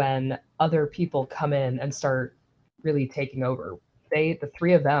 is when other people come in and start really taking over. The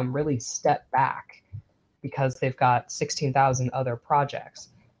 3 of them really step back because they've got 16,000 other projects.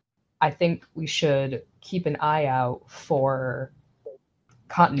 I think we should keep an eye out for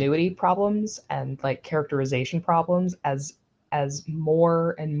continuity problems and like characterization problems as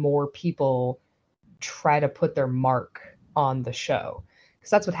more and more people try to put their mark on the show,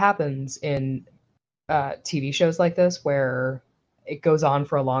 because that's what happens in TV shows like this, where it goes on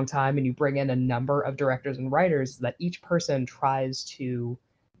for a long time and you bring in a number of directors and writers that each person tries to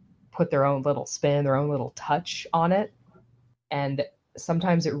put their own little spin, their own little touch on it, and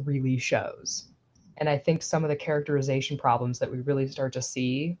sometimes it really shows. And I think some of the characterization problems that we really start to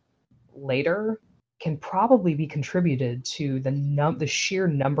see later can probably be contributed to the sheer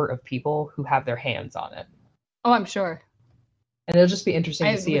number of people who have their hands on it. Oh, I'm sure. And it'll just be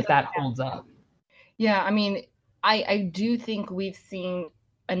interesting to see if that holds up. Yeah, I mean, I do think we've seen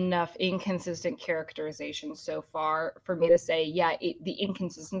enough inconsistent characterization so far for me to say, yeah, the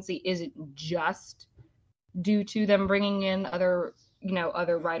inconsistency isn't just due to them bringing in other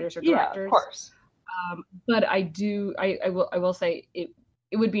writers or directors. Yeah, of course. But I will say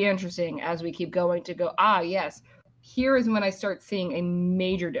it would be interesting as we keep going to go, yes, here is when I start seeing a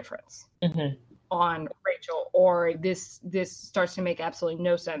major difference on Rachel, or this starts to make absolutely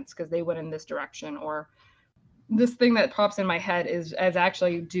no sense because they went in this direction, or this thing that pops in my head is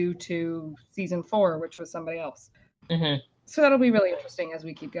actually due to season 4, which was somebody else. So that'll be really interesting as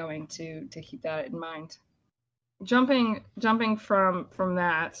we keep going to keep that in mind. Jumping from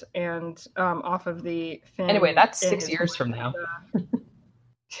that and off of the Finn. Anyway, that's 6 years from now.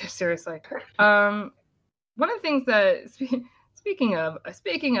 Seriously. One of the things that speaking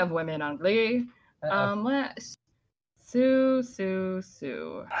of women on Glee,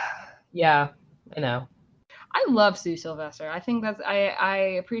 Sue. Yeah, I know. I love Sue Sylvester. I think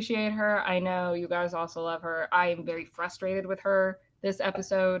I appreciate her. I know you guys also love her. I am very frustrated with her this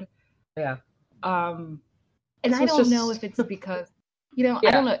episode. Yeah. And I don't know if it's because, I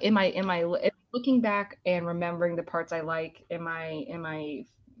don't know. Am I looking back and remembering the parts I like? Am I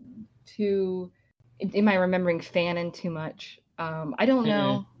remembering Fannin too much? I don't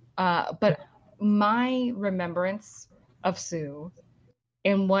know. But my remembrance of Sue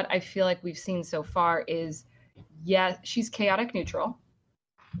and what I feel like we've seen so far is, she's chaotic neutral.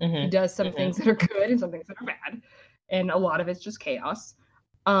 She does some things that are good and some things that are bad. And a lot of it's just chaos.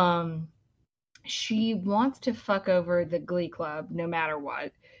 She wants to fuck over the Glee Club no matter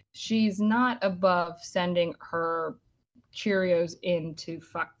what. She's not above sending her Cheerios in to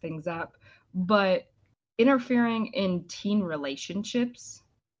fuck things up, but interfering in teen relationships,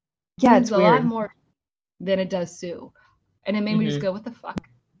 it's a weird. lot more than it does Sue. And it made me just go, what the fuck?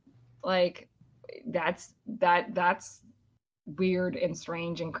 Like, that's weird and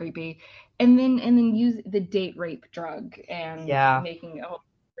strange and creepy. And then use the date rape drug and making a whole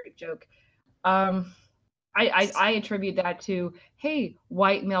rape joke. I attribute that to, hey,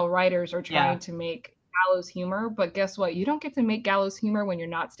 white male writers are trying to make gallows humor, but guess what? You don't get to make gallows humor when you're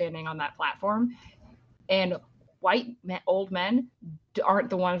not standing on that platform. And old men aren't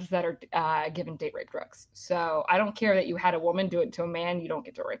the ones that are given date rape drugs. So I don't care that you had a woman do it to a man. You don't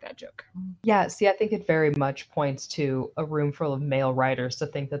get to write that joke. Yeah, see, I think it very much points to a room full of male writers to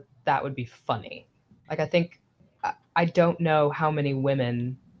think that would be funny. Like, I don't know how many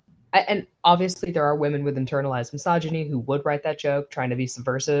women... And obviously there are women with internalized misogyny who would write that joke trying to be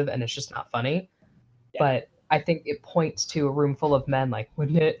subversive, and it's just not funny. But I think it points to a room full of men like,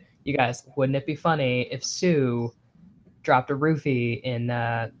 wouldn't it be funny if Sue dropped a roofie in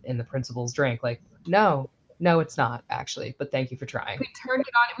the principal's drink? Like, no, it's not actually, but thank you for trying. We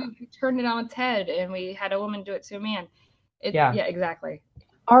turned it on its head and we had a woman do it to a man. Yeah, exactly.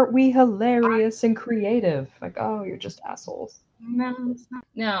 Aren't we hilarious and creative? Like, oh, you're just assholes. No, it's not.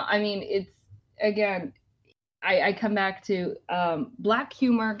 No, I mean, it's, again, I come back to black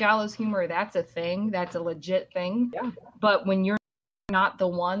humor, gallows humor, that's a thing. That's a legit thing. Yeah. But when you're not the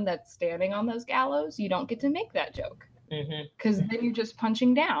one that's standing on those gallows, you don't get to make that joke. Because then you're just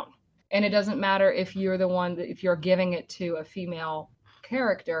punching down. And it doesn't matter if you're the one that, if you're giving it to a female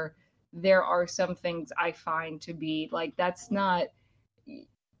character, there are some things I find to be like, that's not,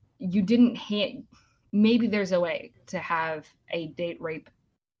 you didn't hand, maybe there's a way to have a date rape.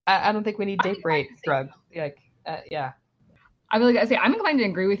 I don't think we need date rape drug. Like, yeah. I say I'm inclined to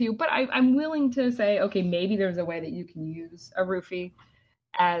agree with you, but I'm willing to say, okay, maybe there's a way that you can use a roofie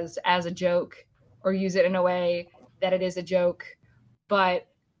as a joke, or use it in a way that it is a joke. But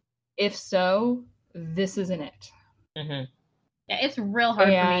if so, this isn't it. Yeah, it's real hard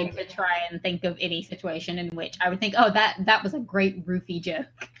for me to try and think of any situation in which I would think, oh, that was a great roofie joke.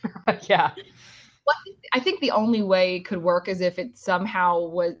 Yeah. Well, I think the only way it could work is if it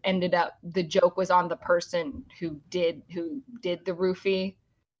somehow ended up the joke was on the person who did the roofie.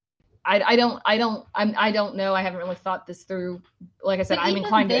 I don't know. I haven't really thought this through. Like I said, I'm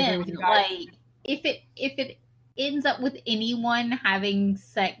inclined to agree with you guys. Like, if it ends up with anyone having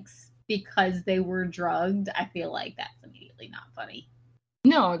sex because they were drugged, I feel like that's immediately not funny.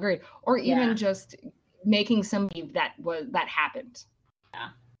 No, agreed. Or even just making somebody that happened. Yeah.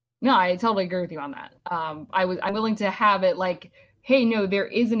 No, I totally agree with you on that. I'm willing to have it like, hey, no, there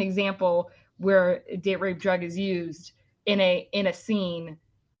is an example where date rape drug is used in a scene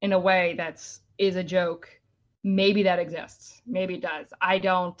in a way is a joke. Maybe that exists. Maybe it does. I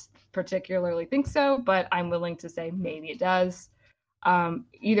don't particularly think so, but I'm willing to say maybe it does.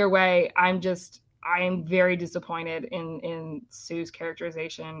 Either way, I am very disappointed in Sue's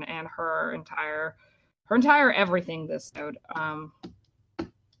characterization and her entire everything this episode.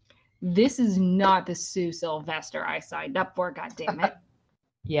 This is not the Sue Sylvester I signed up for, goddammit.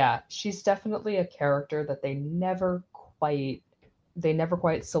 Yeah, she's definitely a character that they never quite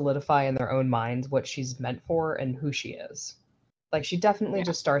solidify in their own minds what she's meant for and who she is. Like, she definitely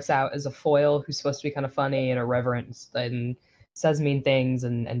just starts out as a foil who's supposed to be kind of funny and irreverent and says mean things,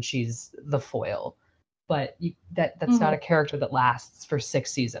 and she's the foil. But that's not a character that lasts for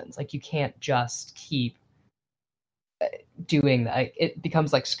 6 seasons. Like, you can't just keep doing that. It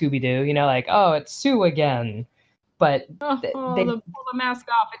becomes like Scooby-Doo, you know, like, oh, it's Sue again. But they pull the mask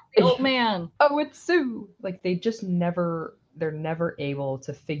off. It's the old man. Oh, it's Sue. Like, they're never able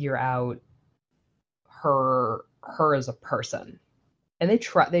to figure out her as a person. And they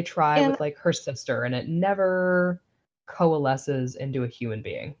try with like her sister, and it never coalesces into a human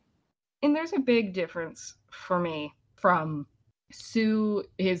being. And there's a big difference for me from Sue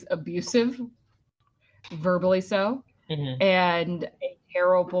is abusive, verbally so, and a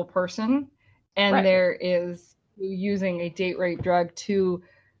terrible person. And there is using a date rape drug to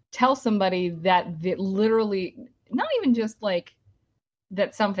tell somebody that literally, not even just like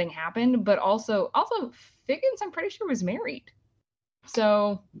that something happened, but also Figgins, I'm pretty sure, was married.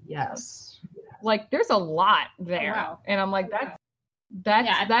 So yes, like there's a lot there. Wow. And I'm like,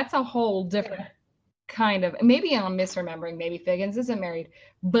 that's a whole different kind of, maybe I'm misremembering, maybe Figgins isn't married,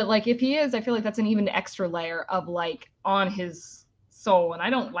 but like if he is, I feel like that's an even extra layer of like on his soul. And I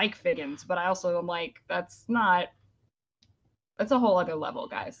don't like Figgins, but I also am like, that's a whole other level,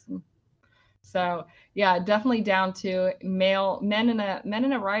 guys. So yeah, definitely down to men in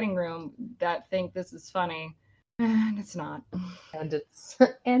a writing room that think this is funny, and it's not. And it's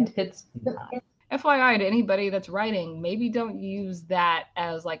not. FYI to anybody that's writing, maybe don't use that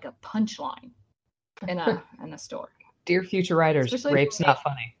as like a punchline in a story. Dear future writers, Especially rape's not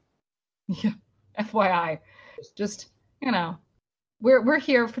funny. Yeah. FYI, just, you know, we're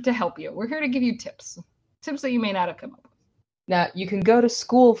here to help you. We're here to give you tips that you may not have come up with. Now, you can go to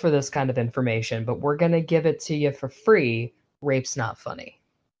school for this kind of information, but we're going to give it to you for free. Rape's not funny.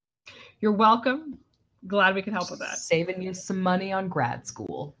 You're welcome. Glad we could help with that. Saving you some money on grad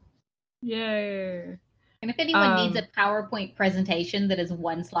school. Yay. And if anyone needs a PowerPoint presentation that is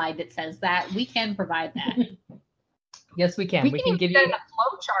one slide that says that, we can provide that. Yes, we can. We can give you a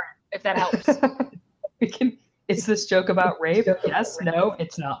flow chart if that helps. We can. Is this joke about rape? Yes. No.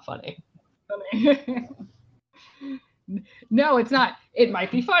 It's not funny. No, it's not. It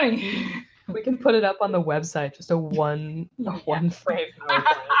might be funny. We can put it up on the website. Just a one frame.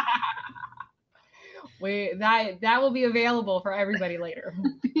 That will be available for everybody later.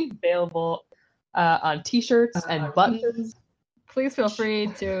 Available on T-shirts and buttons. Please feel free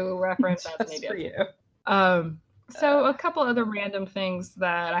to reference as needed. For you. So a couple other random things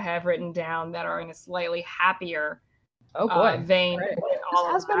that I have written down that are in a slightly happier Oh boy. vein. Right. And This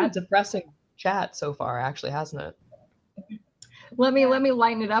all has of been a that. depressing chat so far, actually, hasn't it? Let me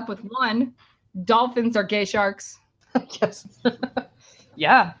lighten it up with one. Dolphins are gay sharks. Yes.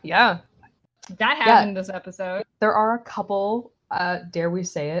 Yeah. That happened this episode. There are a couple, dare we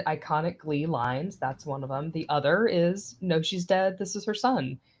say it, iconic Glee lines. That's one of them. The other is, "No, she's dead. This is her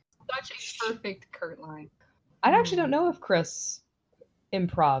son." Such a perfect Kurt line. I actually don't know if Chris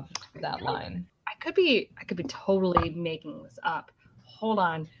improv that line. I could be totally making this up. Hold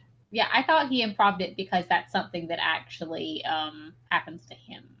on. Yeah, I thought he improved it because that's something that actually happens to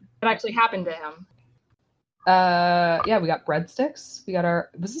him. It actually happened to him. Yeah, we got breadsticks.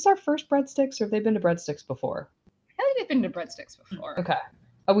 Was this our first breadsticks, or have they been to breadsticks before? I think they've been to breadsticks before. Okay.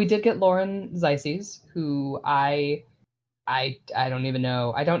 We did get Lauren Zeises, who I don't even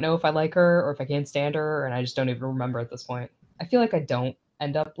know. I don't know if I like her or if I can't stand her, and I just don't even remember at this point. I feel like I don't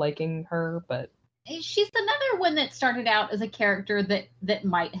end up liking her, but She's another one that started out as a character that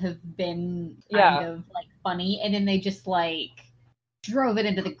might have been kind of like funny, and then they just like drove it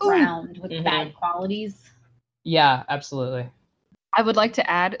into the ground with bad qualities. Yeah, absolutely. I would like to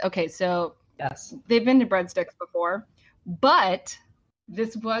add, okay, so yes, they've been to breadsticks before, but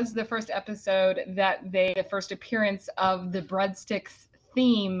this was the first episode the first appearance of the breadsticks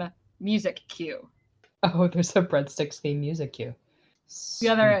theme music cue. Oh, there's a breadsticks theme music cue.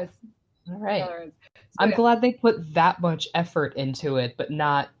 Yeah, there is. All right. Yeah, there is. So, I'm glad they put that much effort into it, but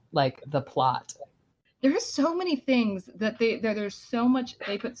not like the plot. There's so many things that they put so much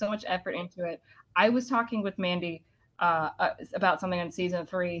effort into it. I was talking with Mandy about something in season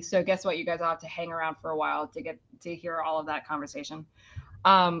 3. So guess what? You guys will have to hang around for a while to get to hear all of that conversation.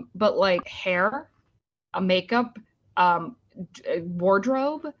 But like hair, makeup,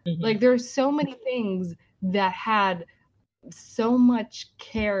 wardrobe, like there's so many things that had so much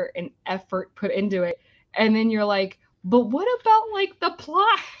care and effort put into it. And then you're like, but what about like the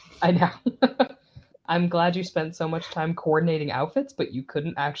plot? I know. I'm glad you spent so much time coordinating outfits, but you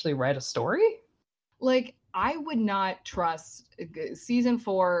couldn't actually write a story? Like, I would not trust season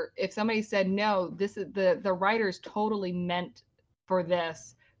 4 if somebody said, no, this is the writers totally meant for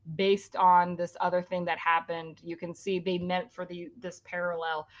this based on this other thing that happened. You can see they meant for this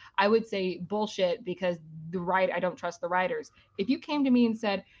parallel. I would say bullshit, because I don't trust the writers. If you came to me and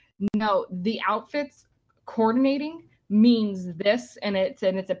said, no, the outfits coordinating means this, and it's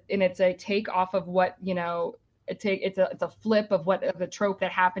a take off of what, you know, it's a flip of the trope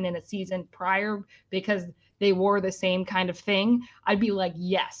that happened in a season prior because they wore the same kind of thing, I'd be like,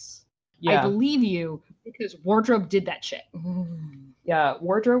 yes, I believe you, because wardrobe did that shit. Yeah,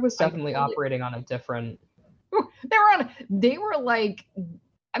 wardrobe was definitely operating on a different. They were like,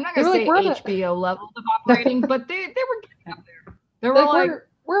 I'm not gonna say HBO levels of operating, but they were getting out there. They were like,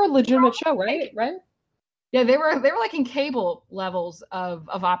 we're a legitimate show, right? Right? Yeah, they were like in cable levels of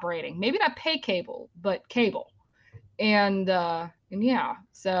operating. Maybe not pay cable, but cable. And yeah,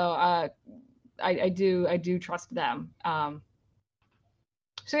 so I do trust them.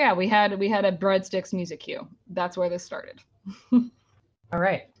 So yeah, we had a breadsticks music cue. That's where this started. All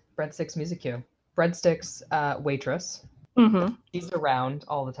right, breadsticks music cue. Breadsticks waitress. Mm-hmm. She's around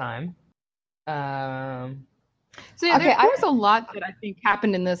all the time. So yeah, there's a lot that I think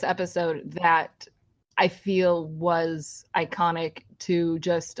happened in this episode that I feel was iconic to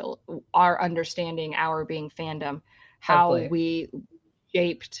just our understanding, our being fandom, how we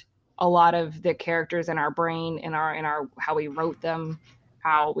shaped a lot of the characters in our brain, in our how we wrote them,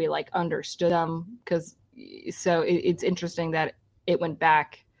 how we like understood them. So it's interesting that it went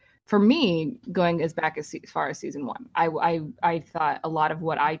back for me, going as far as season 1. I thought a lot of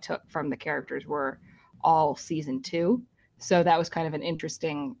what I took from the characters were all season 2. So that was kind of an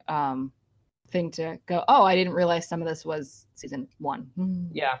interesting thing to go, oh, I didn't realize some of this was season 1.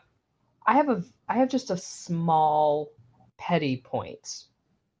 Yeah. I have just a small petty point,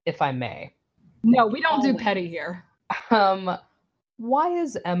 if I may. No, we don't do petty here. Why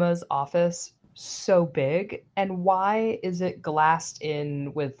is Emma's office so big, and why is it glassed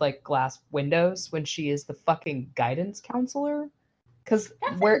in with like glass windows when she is the fucking guidance counselor? Because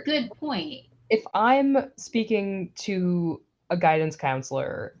that's a good point. If I'm speaking to a guidance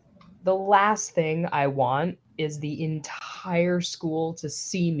counselor, the last thing I want is the entire school to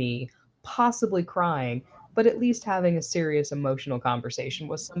see me possibly crying, but at least having a serious emotional conversation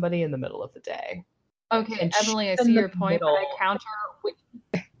with somebody in the middle of the day. Okay, and Emily, I see your point, but I counter.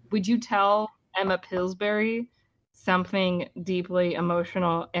 Would you tell Emma Pillsbury something deeply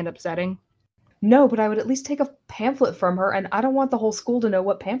emotional and upsetting? No, but I would at least take a pamphlet from her, and I don't want the whole school to know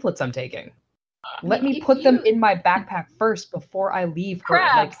what pamphlets I'm taking. Let me put them in my backpack first before I leave her.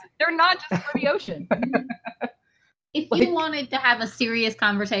 Crabs, they're not just for the ocean. If Like- you wanted to have a serious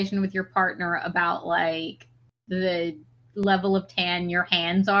conversation with your partner about like the level of tan your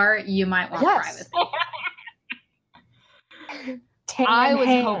hands are, you might want Yes. privacy. Tan I was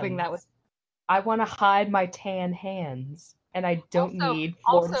hands. hoping that was. I want to hide my tan hands, and I don't Also- need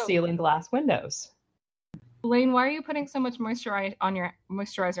floor-to-ceiling also- glass windows. Blaine, why are you putting so much moisturizer on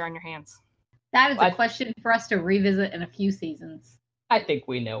your hands? That is I- a question for us to revisit in a few seasons. I think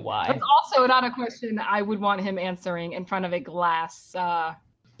we know why. That's also not a question I would want him answering in front of a glass,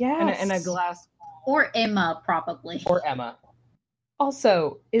 Yes. in a glass. Or Emma, probably. Or Emma.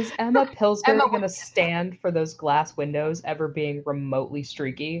 Also, is Emma Pillsbury Emma going to stand for those glass windows ever being remotely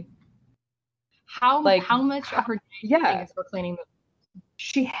streaky? How Like, much of her day Yeah, is for cleaning the?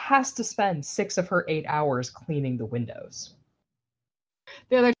 she has to spend 6 of her 8 hours cleaning the windows.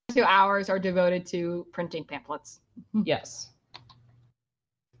 The other 2 hours are devoted to printing pamphlets. Yes.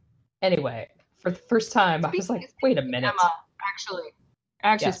 Anyway, for the first time, I was like, wait a minute. Emma, actually,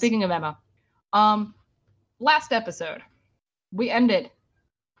 Yes. speaking of Emma, last episode we ended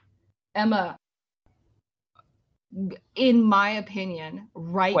Emma, in my opinion,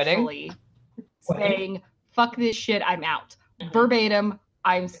 rightfully Quitting? saying, "Fuck this shit, I'm out." Mhm. Verbatim.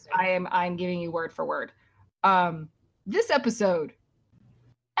 I'm giving you word for word. This episode,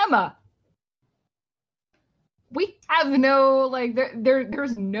 Emma, we have no like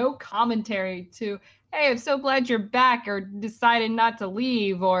there's no commentary to, hey, I'm so glad you're back, or decided not to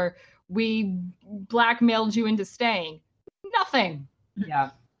leave, or we blackmailed you into staying. Nothing.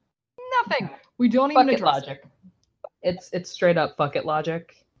 Yeah. Nothing. We don't even Fuck it address logic. It's straight up fuck it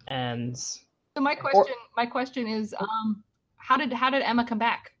logic. And So my question is, how did Emma come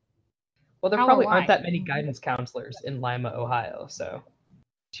back? well, there How or probably why? aren't that many guidance counselors in Lima, Ohio, so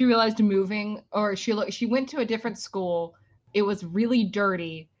She realized moving, or she went to a different school. It was really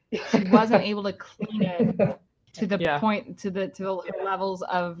dirty. She wasn't able to clean it to the Yeah. point, to the levels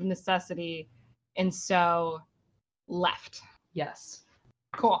of necessity, and so left. yes.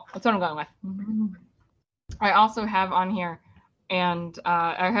 Cool. That's what I'm going with. I also have on here, and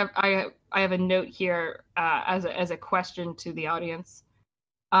I have a note here as a question to the audience.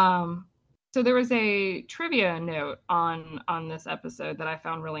 So there was a trivia note on this episode that I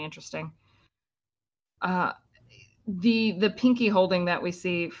found really interesting. The pinky holding that we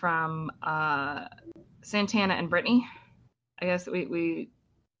see from Santana and Brittany, I guess we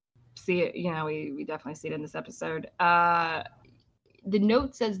see it. We definitely see it in this episode. The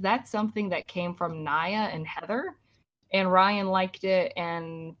note says that's something that came from Naya and Heather, and Ryan liked it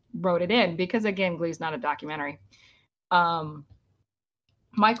and wrote it in because, again, Glee's not a documentary.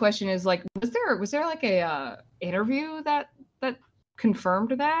 My question is, like, was there like a interview that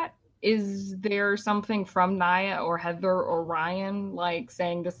confirmed that? Is there something from Naya or Heather or Ryan like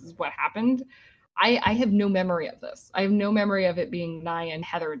saying this is what happened? I have no memory of this. I have no memory of it being Naya and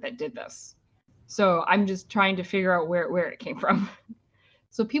Heather that did this. So I'm just trying to figure out where it came from.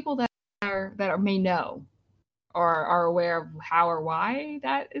 So people that may know or are aware of how or why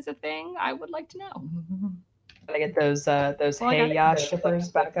that is a thing, I would like to know. Gotta get those Well, I Hey got Ya shippers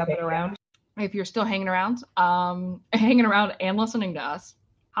back up and around. If you're still hanging around and listening to us,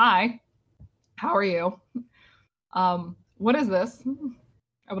 hi, how are you? What is this?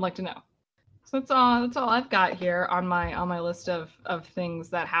 I would like to know. So that's all I've got here on my list of things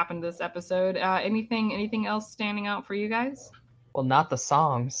that happened this episode. Anything else standing out for you guys? Well, not the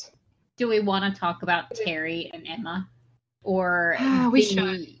songs. Do we want to talk about Terry and Emma? Or We the-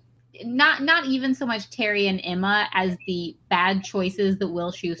 should. Not even so much Terry and Emma as the bad choices that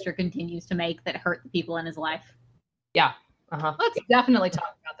Will Schuester continues to make that hurt the people in his life. Yeah. Uh-huh. Let's definitely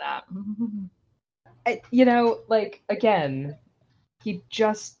talk about that. Like, again, he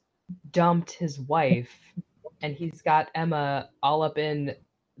just dumped his wife and he's got Emma all up in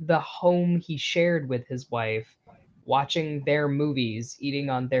the home he shared with his wife, watching their movies, eating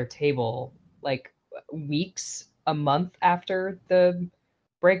on their table, like weeks, a month after the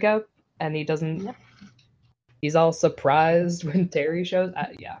breakup, and he doesn't. He's all surprised when Terry shows.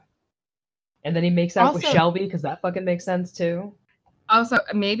 Yeah, and then he makes out with Also- Shelby because that fucking makes sense too. Also,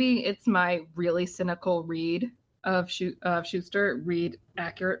 maybe it's my really cynical read of Schuster,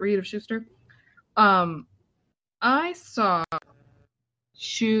 accurate read of Schuster. I saw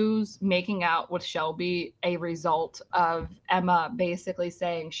Shoes making out with Shelby a result of Emma basically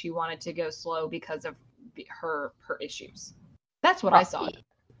saying she wanted to go slow because of her issues. That's what I saw.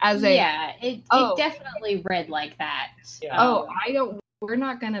 It Oh. definitely read like that. Yeah. We're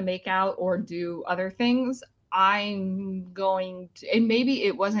not going to make out or do other things. I'm going to, and maybe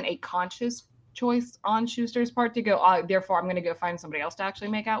it wasn't a conscious choice on Schuster's part to go, therefore I'm going to go find somebody else to actually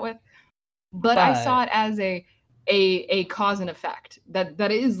make out with. But I saw it as a cause and effect.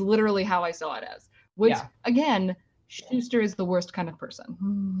 That is literally how I saw it as. Which again, Schuster is the worst kind of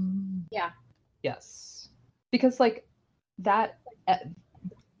person. Yeah. Yes. Because like that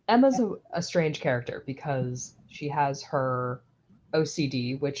Emma's a strange character because she has her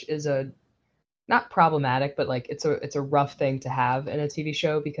OCD, which is not problematic, but like it's a rough thing to have in a TV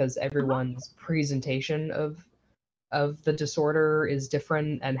show because everyone's presentation of the disorder is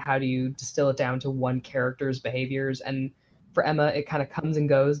different, and how do you distill it down to one character's behaviors. And for Emma, it kind of comes and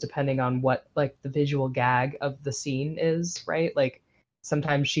goes depending on what like the visual gag of the scene is, right? Like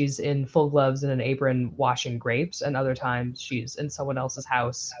sometimes she's in full gloves and an apron washing grapes, and other times she's in someone else's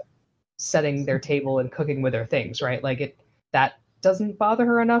house setting their table and cooking with her things, right? Like that doesn't bother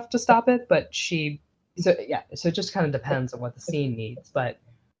her enough to stop it, but so it just kind of depends on what the scene needs. But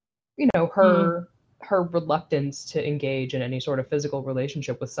you know, her reluctance to engage in any sort of physical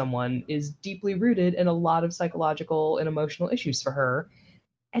relationship with someone is deeply rooted in a lot of psychological and emotional issues for her,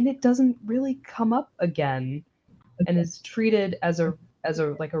 and it doesn't really come up again, and is treated as a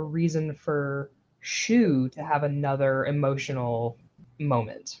like a reason for Shu to have another emotional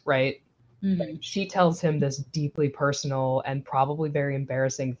moment, right? Mm-hmm. She tells him this deeply personal and probably very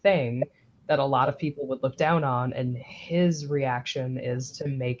embarrassing thing that a lot of people would look down on, and his reaction is to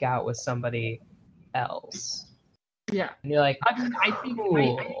make out with somebody else. Yeah. And you're like,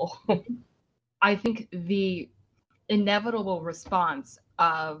 cool. I think the inevitable response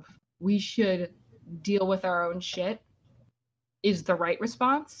of we should deal with our own shit is the right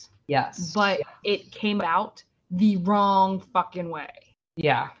response. Yes. But it came out the wrong fucking way.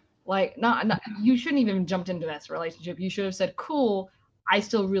 Yeah. Like, not you shouldn't even jumped into this relationship. You should have said, cool, I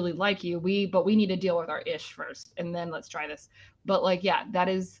still really like you. But we need to deal with our ish first, and then let's try this. But like, yeah, that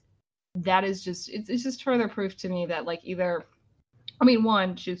is just it's just further proof to me that like either, I mean,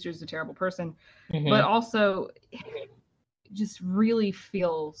 one, Schuster's a terrible person, but also just really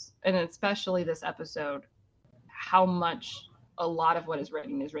feels, and especially this episode, how much a lot of what is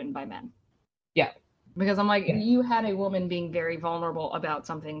written by men. Yeah. Because I'm like, you had a woman being very vulnerable about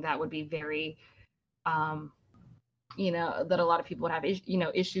something that would be very, you know, that a lot of people would have,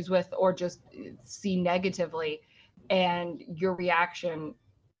 issues with or just see negatively. And your reaction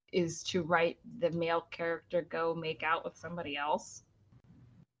is to write the male character go make out with somebody else.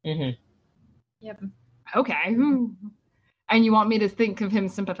 Yep. Okay. And you want me to think of him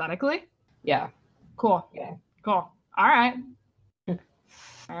sympathetically? Yeah. Cool. Yeah. Cool. All right.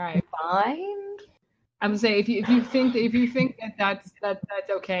 All right. Fine. I'm gonna say if you think that's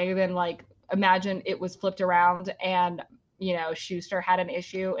okay, then like imagine it was flipped around and you know Schuster had an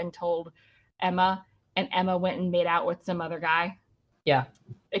issue and told Emma, and Emma went and made out with some other guy. Yeah.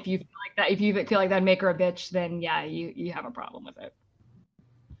 If you feel like that'd make her a bitch, then yeah, you have a problem with it.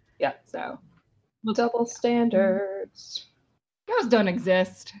 Yeah. So double standards. Those don't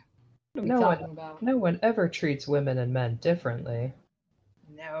exist. What are we No talking one, about? no one ever treats women and men differently.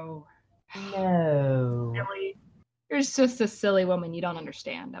 No. No. Silly. You're just a silly woman. You don't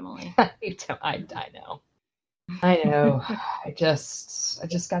understand, Emily. I know. I know. I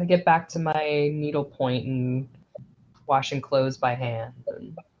just got to get back to my needlepoint and washing clothes by hand.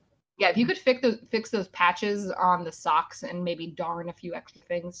 Yeah, if you could fix those patches on the socks and maybe darn a few extra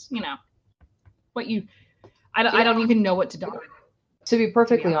things, you know. I don't even know what to darn. To be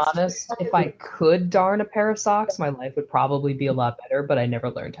perfectly honest, if I could darn a pair of socks, my life would probably be a lot better, but I never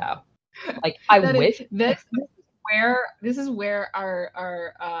learned how. Like I wish this is where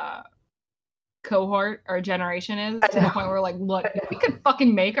our cohort, our generation is, to the point where like, look, if we could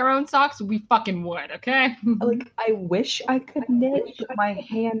fucking make our own socks, we fucking would, okay? Like I wish I could knit, but my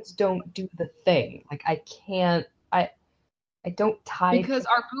hands don't do the thing. Like I can't I don't tie because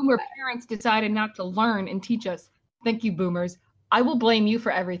our boomer parents decided not to learn and teach us. Thank you, boomers. I will blame you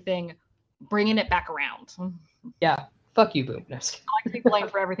for everything, bringing it back around. Yeah, fuck you, boomers. I like to be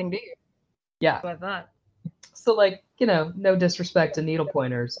blamed for everything, do you? Yeah. That's what I thought. So like, you know, no disrespect to needle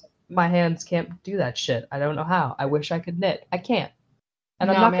pointers. My hands can't do that shit. I don't know how. I wish I could knit. I can't.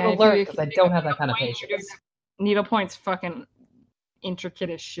 And I'm not going to learn because I don't have that kind of patience. Needlepoint's fucking intricate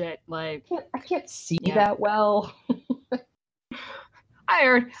as shit. Like I can't see that well. I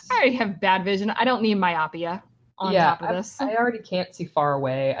already have bad vision. I don't need myopia on top of this. I already can't see far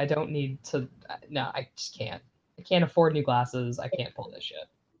away. I don't need to. No, I just can't. I can't afford new glasses. I can't pull this shit.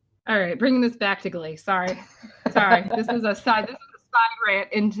 All right, bringing this back to Glee. Sorry. This is a side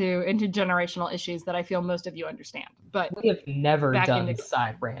rant into generational issues that I feel most of you understand. But we have never done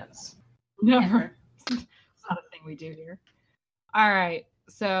side rants. Never. It's not a thing we do here. All right.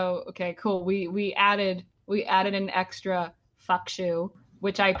 So okay, cool. We added an extra fuck Shu,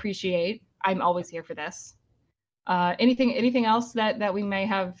 which I appreciate. I'm always here for this. Anything else that we may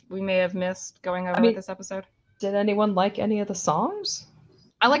have missed going over with this episode? Did anyone like any of the songs?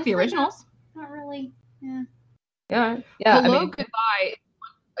 I like the originals. Not really. Yeah. Yeah. Hello Goodbye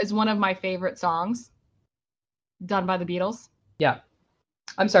is one of my favorite songs done by the Beatles. Yeah.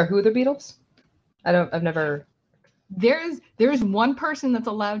 I'm sorry, who are the Beatles? I've never. There's one person that's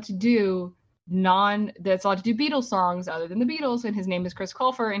allowed to do Beatles songs other than the Beatles, and his name is Chris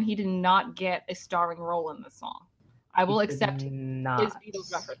Colfer, and he did not get a starring role in this song. I will accept his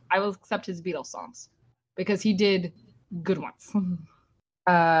Beatles reference. I will accept his Beatles songs because he did good ones.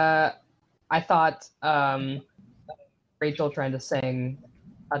 I thought Rachel trying to sing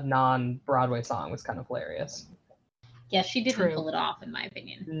a non-Broadway song was kind of hilarious. Yeah, she didn't pull it off, in my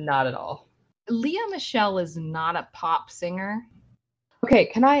opinion. Not at all. Leah Michelle is not a pop singer. Okay,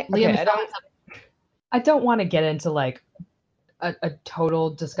 can I? Leah I don't want to get into like a total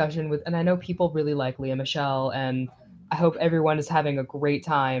discussion with, and I know people really like Leah Michelle, and I hope everyone is having a great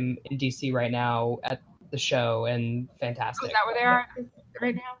time in DC right now at the show and fantastic. Is that where they are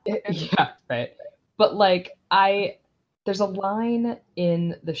right now? Yeah, right. But like there's a line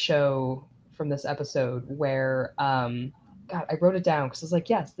in the show from this episode where God, I wrote it down because I was like,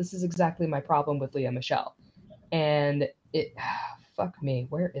 yes, this is exactly my problem with Leah Michelle. And fuck me,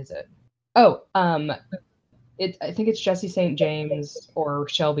 where is it? Oh, I think it's Jesse St. James or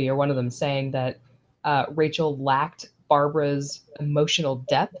Shelby or one of them saying that Rachel lacked Barbara's emotional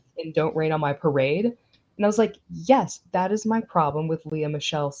depth in Don't Rain on My Parade. And I was like, yes, that is my problem with Leah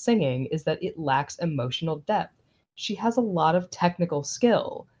Michelle singing, is that it lacks emotional depth. She has a lot of technical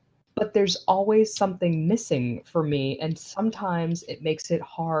skill, but there's always something missing for me, and sometimes it makes it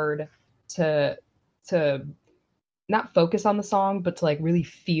hard to not focus on the song, but to like really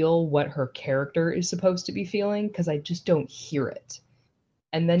feel what her character is supposed to be feeling, because I just don't hear it.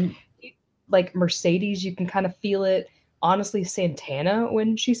 And then like Mercedes, you can kind of feel it. Honestly, Santana,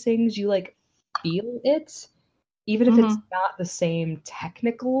 when she sings, you like feel it, even if it's not the same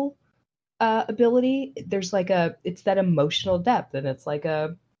technical ability. There's like it's that emotional depth, and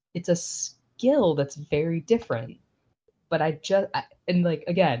it's a skill that's very different. But and like,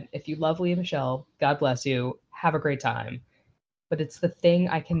 again, if you love Leah Michelle, God bless you, have a great time. But it's the thing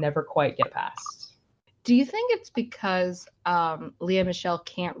I can never quite get past. Do you think it's because Leah Michelle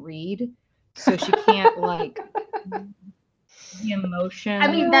can't read, so she can't like the emotion? I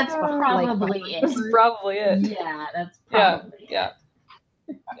mean, that's probably it. That's probably it. Yeah, that's probably yeah.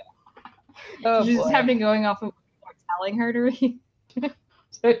 Oh, she's just having going off of what you're telling her to read.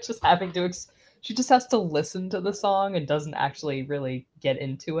 Just having to. She just has to listen to the song and doesn't actually really get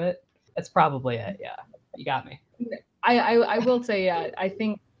into it. That's probably it. Yeah, you got me. I will say, yeah, I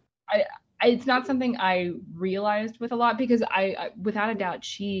think it's not something I realized with a lot, because I without a doubt,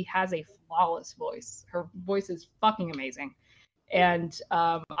 she has a flawless voice. Her voice is fucking amazing. And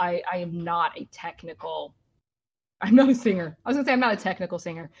I am not a technical, I'm not a singer. I was gonna say I'm not a technical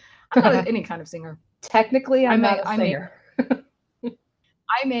singer. I'm not any kind of singer. Technically, I'm not a singer.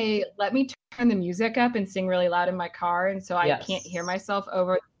 I may let me turn the music up and sing really loud in my car, and so I can't hear myself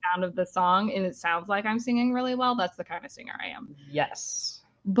over the sound of the song, and it sounds like I'm singing really well. That's the kind of singer I am. Yes.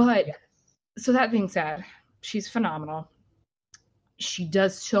 But so that being said, she's phenomenal. She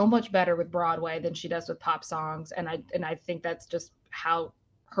does so much better with Broadway than she does with pop songs, and I think that's just how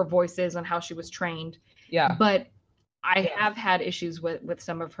her voice is and how she was trained. Yeah. But I have had issues with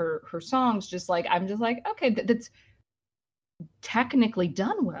some of her songs. Just like, I'm just like, okay, that's technically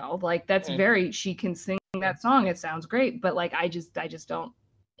done well. Like, that's she can sing that song. It sounds great, but like, I just don't.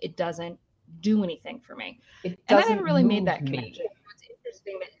 It doesn't do anything for me. And I haven't really made that connection. It's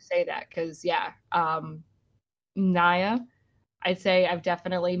interesting that you say that, because Naya, I'd say I've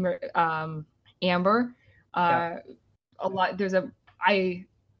definitely Amber. A lot. I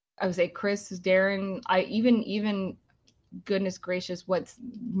would say Chris, Darren. I even goodness gracious, what's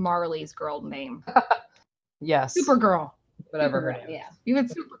Marley's girl name? Yes. Supergirl. Whatever her name. Yeah. Even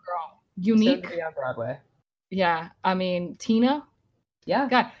Supergirl. Unique. On Broadway. Yeah. I mean, Tina. Yeah.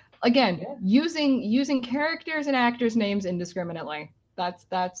 God. Again, using characters and actors' names indiscriminately.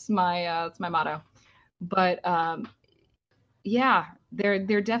 That's my motto. But yeah,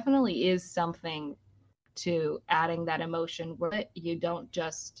 there definitely is something to adding that emotion where you don't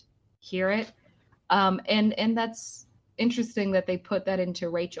just hear it. And that's interesting that they put that into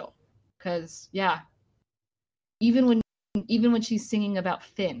Rachel, because even when she's singing about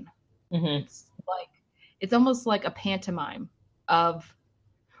Finn, it's almost like a pantomime of,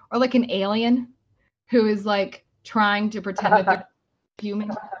 or like an alien who is like trying to pretend that they're human.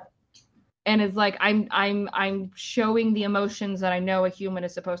 and is like, I'm showing the emotions that I know a human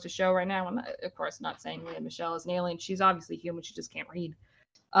is supposed to show right now. I'm not, of course, not saying Lea Michele is an alien. She's obviously human. She just can't read.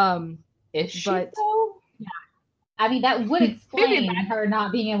 Is she But- though? I mean, that would explain her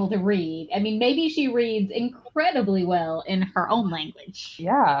not being able to read. I mean, maybe she reads incredibly well in her own language.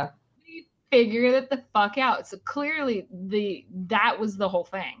 Yeah. Figure it the fuck out. So clearly that was the whole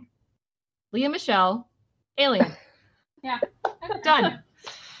thing. Lea Michele, alien. Yeah. Done.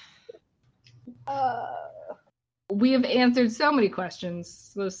 We have answered so many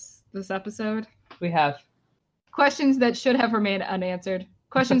questions this episode. We have Questions that should have remained unanswered.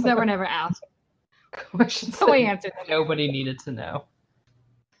 Questions that were never asked. questions So we that answered them. nobody needed to know.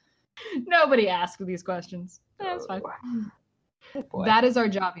 Nobody asked these questions. That's fine. Oh, boy. That is our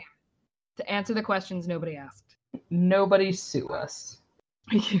job here. To answer the questions nobody asked. Nobody sue us.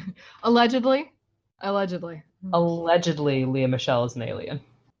 Allegedly. Allegedly, Lea Michele is an alien.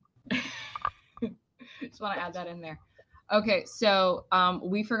 Just want to add that in there. Okay, so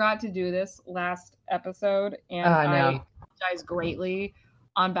we forgot to do this last episode, and I know. I apologize greatly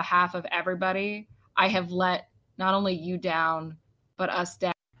on behalf of everybody. I have let not only you down, but us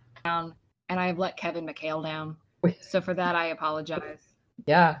down, and I have let Kevin McHale down. So for that, I apologize.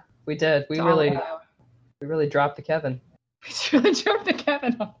 Yeah, we did. We to all of really you. dropped the Kevin. We really jumped to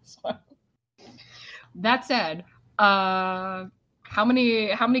Kevin on this one. That said, how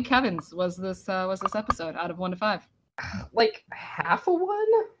many Kevins was this episode out of 1 to 5? Like half a one?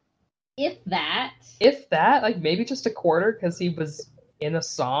 If that. If that, like maybe just a quarter because he was in a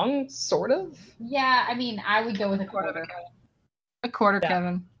song, sort of. Yeah, I mean, I would go with a quarter. A quarter, Yeah.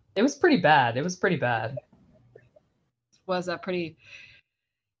 Kevin. It was pretty bad. Was a pretty.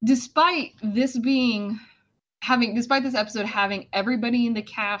 Despite this episode having everybody in the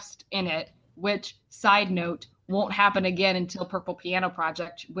cast in it, which, side note, won't happen again until Purple Piano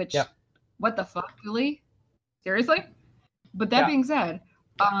Project, which, Yep. What the fuck, really? Seriously? But that Yeah. being said,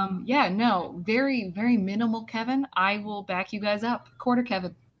 very, very minimal Kevin. I will back you guys up. Quarter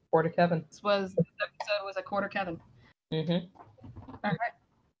Kevin. Quarter Kevin. This episode was a quarter Kevin. Mm-hmm. All right.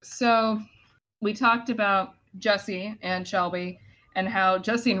 So we talked about Jesse and Shelby and how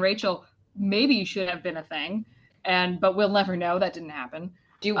Jesse and Rachel maybe should have been a thing, but we'll never know. That didn't happen.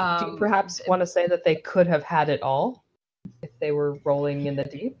 Do you perhaps want to say that they could have had it all if they were rolling in the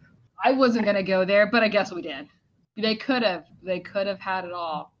deep? I wasn't gonna go there, but I guess we did. They could have had it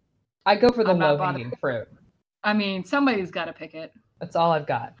all. I go for the I'm not low-hanging fruit. I mean, somebody's got to pick it. That's all I've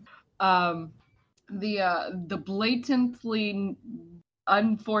got. The blatantly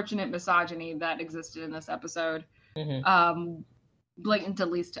unfortunate misogyny that existed in this episode, Mm-hmm. blatant at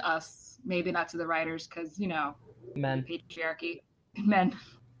least to us, maybe not to the writers, because Men. patriarchy, men.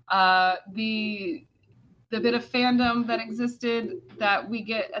 The bit of fandom that existed that we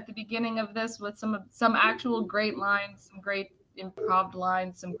get at the beginning of this with some actual great lines, some great improv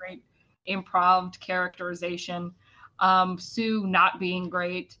lines, some great improv characterization. Sue not being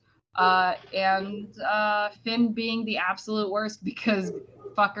great, and Finn being the absolute worst because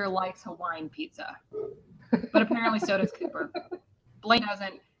fucker likes Hawaiian pizza. But apparently so does Cooper. Blaine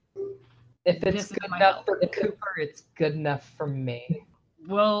doesn't. If This it's is good my enough help. for Cooper, it's good enough for me.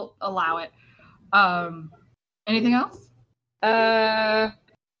 We'll allow it. Anything else?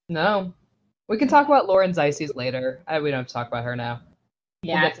 No. We can talk about Lauren Zeises later. We don't have to talk about her now.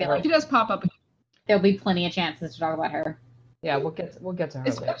 Yeah, We'll I get to feel her. like She does pop up, there'll be plenty of chances to talk about her. Yeah, we'll get to her later.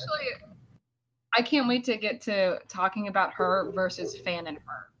 especially. I can't wait to get to talking about her versus Fan and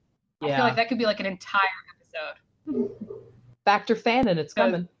her. I Yeah. feel like that could be like an entire episode. Factor fan and it's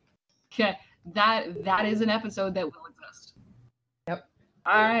coming. Okay, that is an episode that will exist. Yep.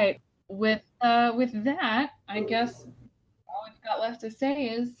 All right. With that, I guess all we've got left to say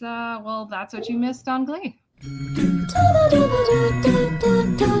is, well, that's what you missed on Glee.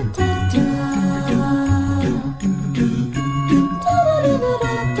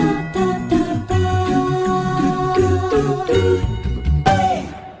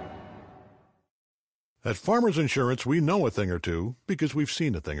 At Farmers Insurance, we know a thing or two because we've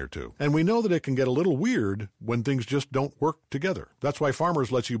seen a thing or two. And we know that it can get a little weird when things just don't work together. That's why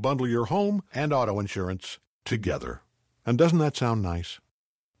Farmers lets you bundle your home and auto insurance together. And doesn't that sound nice?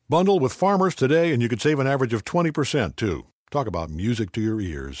 Bundle with Farmers today and you could save an average of 20%, too. Talk about music to your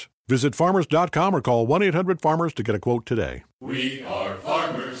ears. Visit farmers.com or call 1-800-FARMERS to get a quote today. We are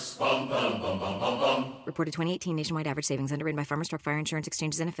farmers. Bum, bum, bum, bum, bum, bum. Reported 2018 nationwide average savings underwritten by Farmers Truck Fire Insurance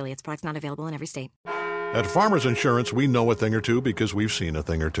Exchanges and Affiliates. Products not available in every state. At Farmers Insurance, we know a thing or two because we've seen a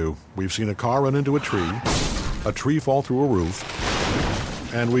thing or two. We've seen a car run into a tree fall through a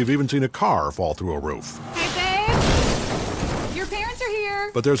roof, and we've even seen a car fall through a roof. Hey, babe! Your parents are here!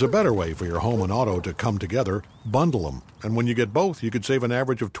 But there's a better way for your home and auto to come together. Bundle them. And when you get both, you could save an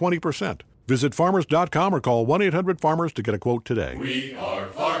average of 20%. Visit farmers.com or call 1-800-FARMERS to get a quote today. We are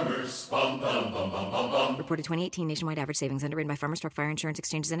farmers. Bum, bum, bum, bum, bum, bum. Reported 2018 nationwide average savings underwritten by Farmers Truck Fire Insurance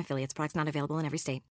Exchanges and Affiliates. Products not available in every state.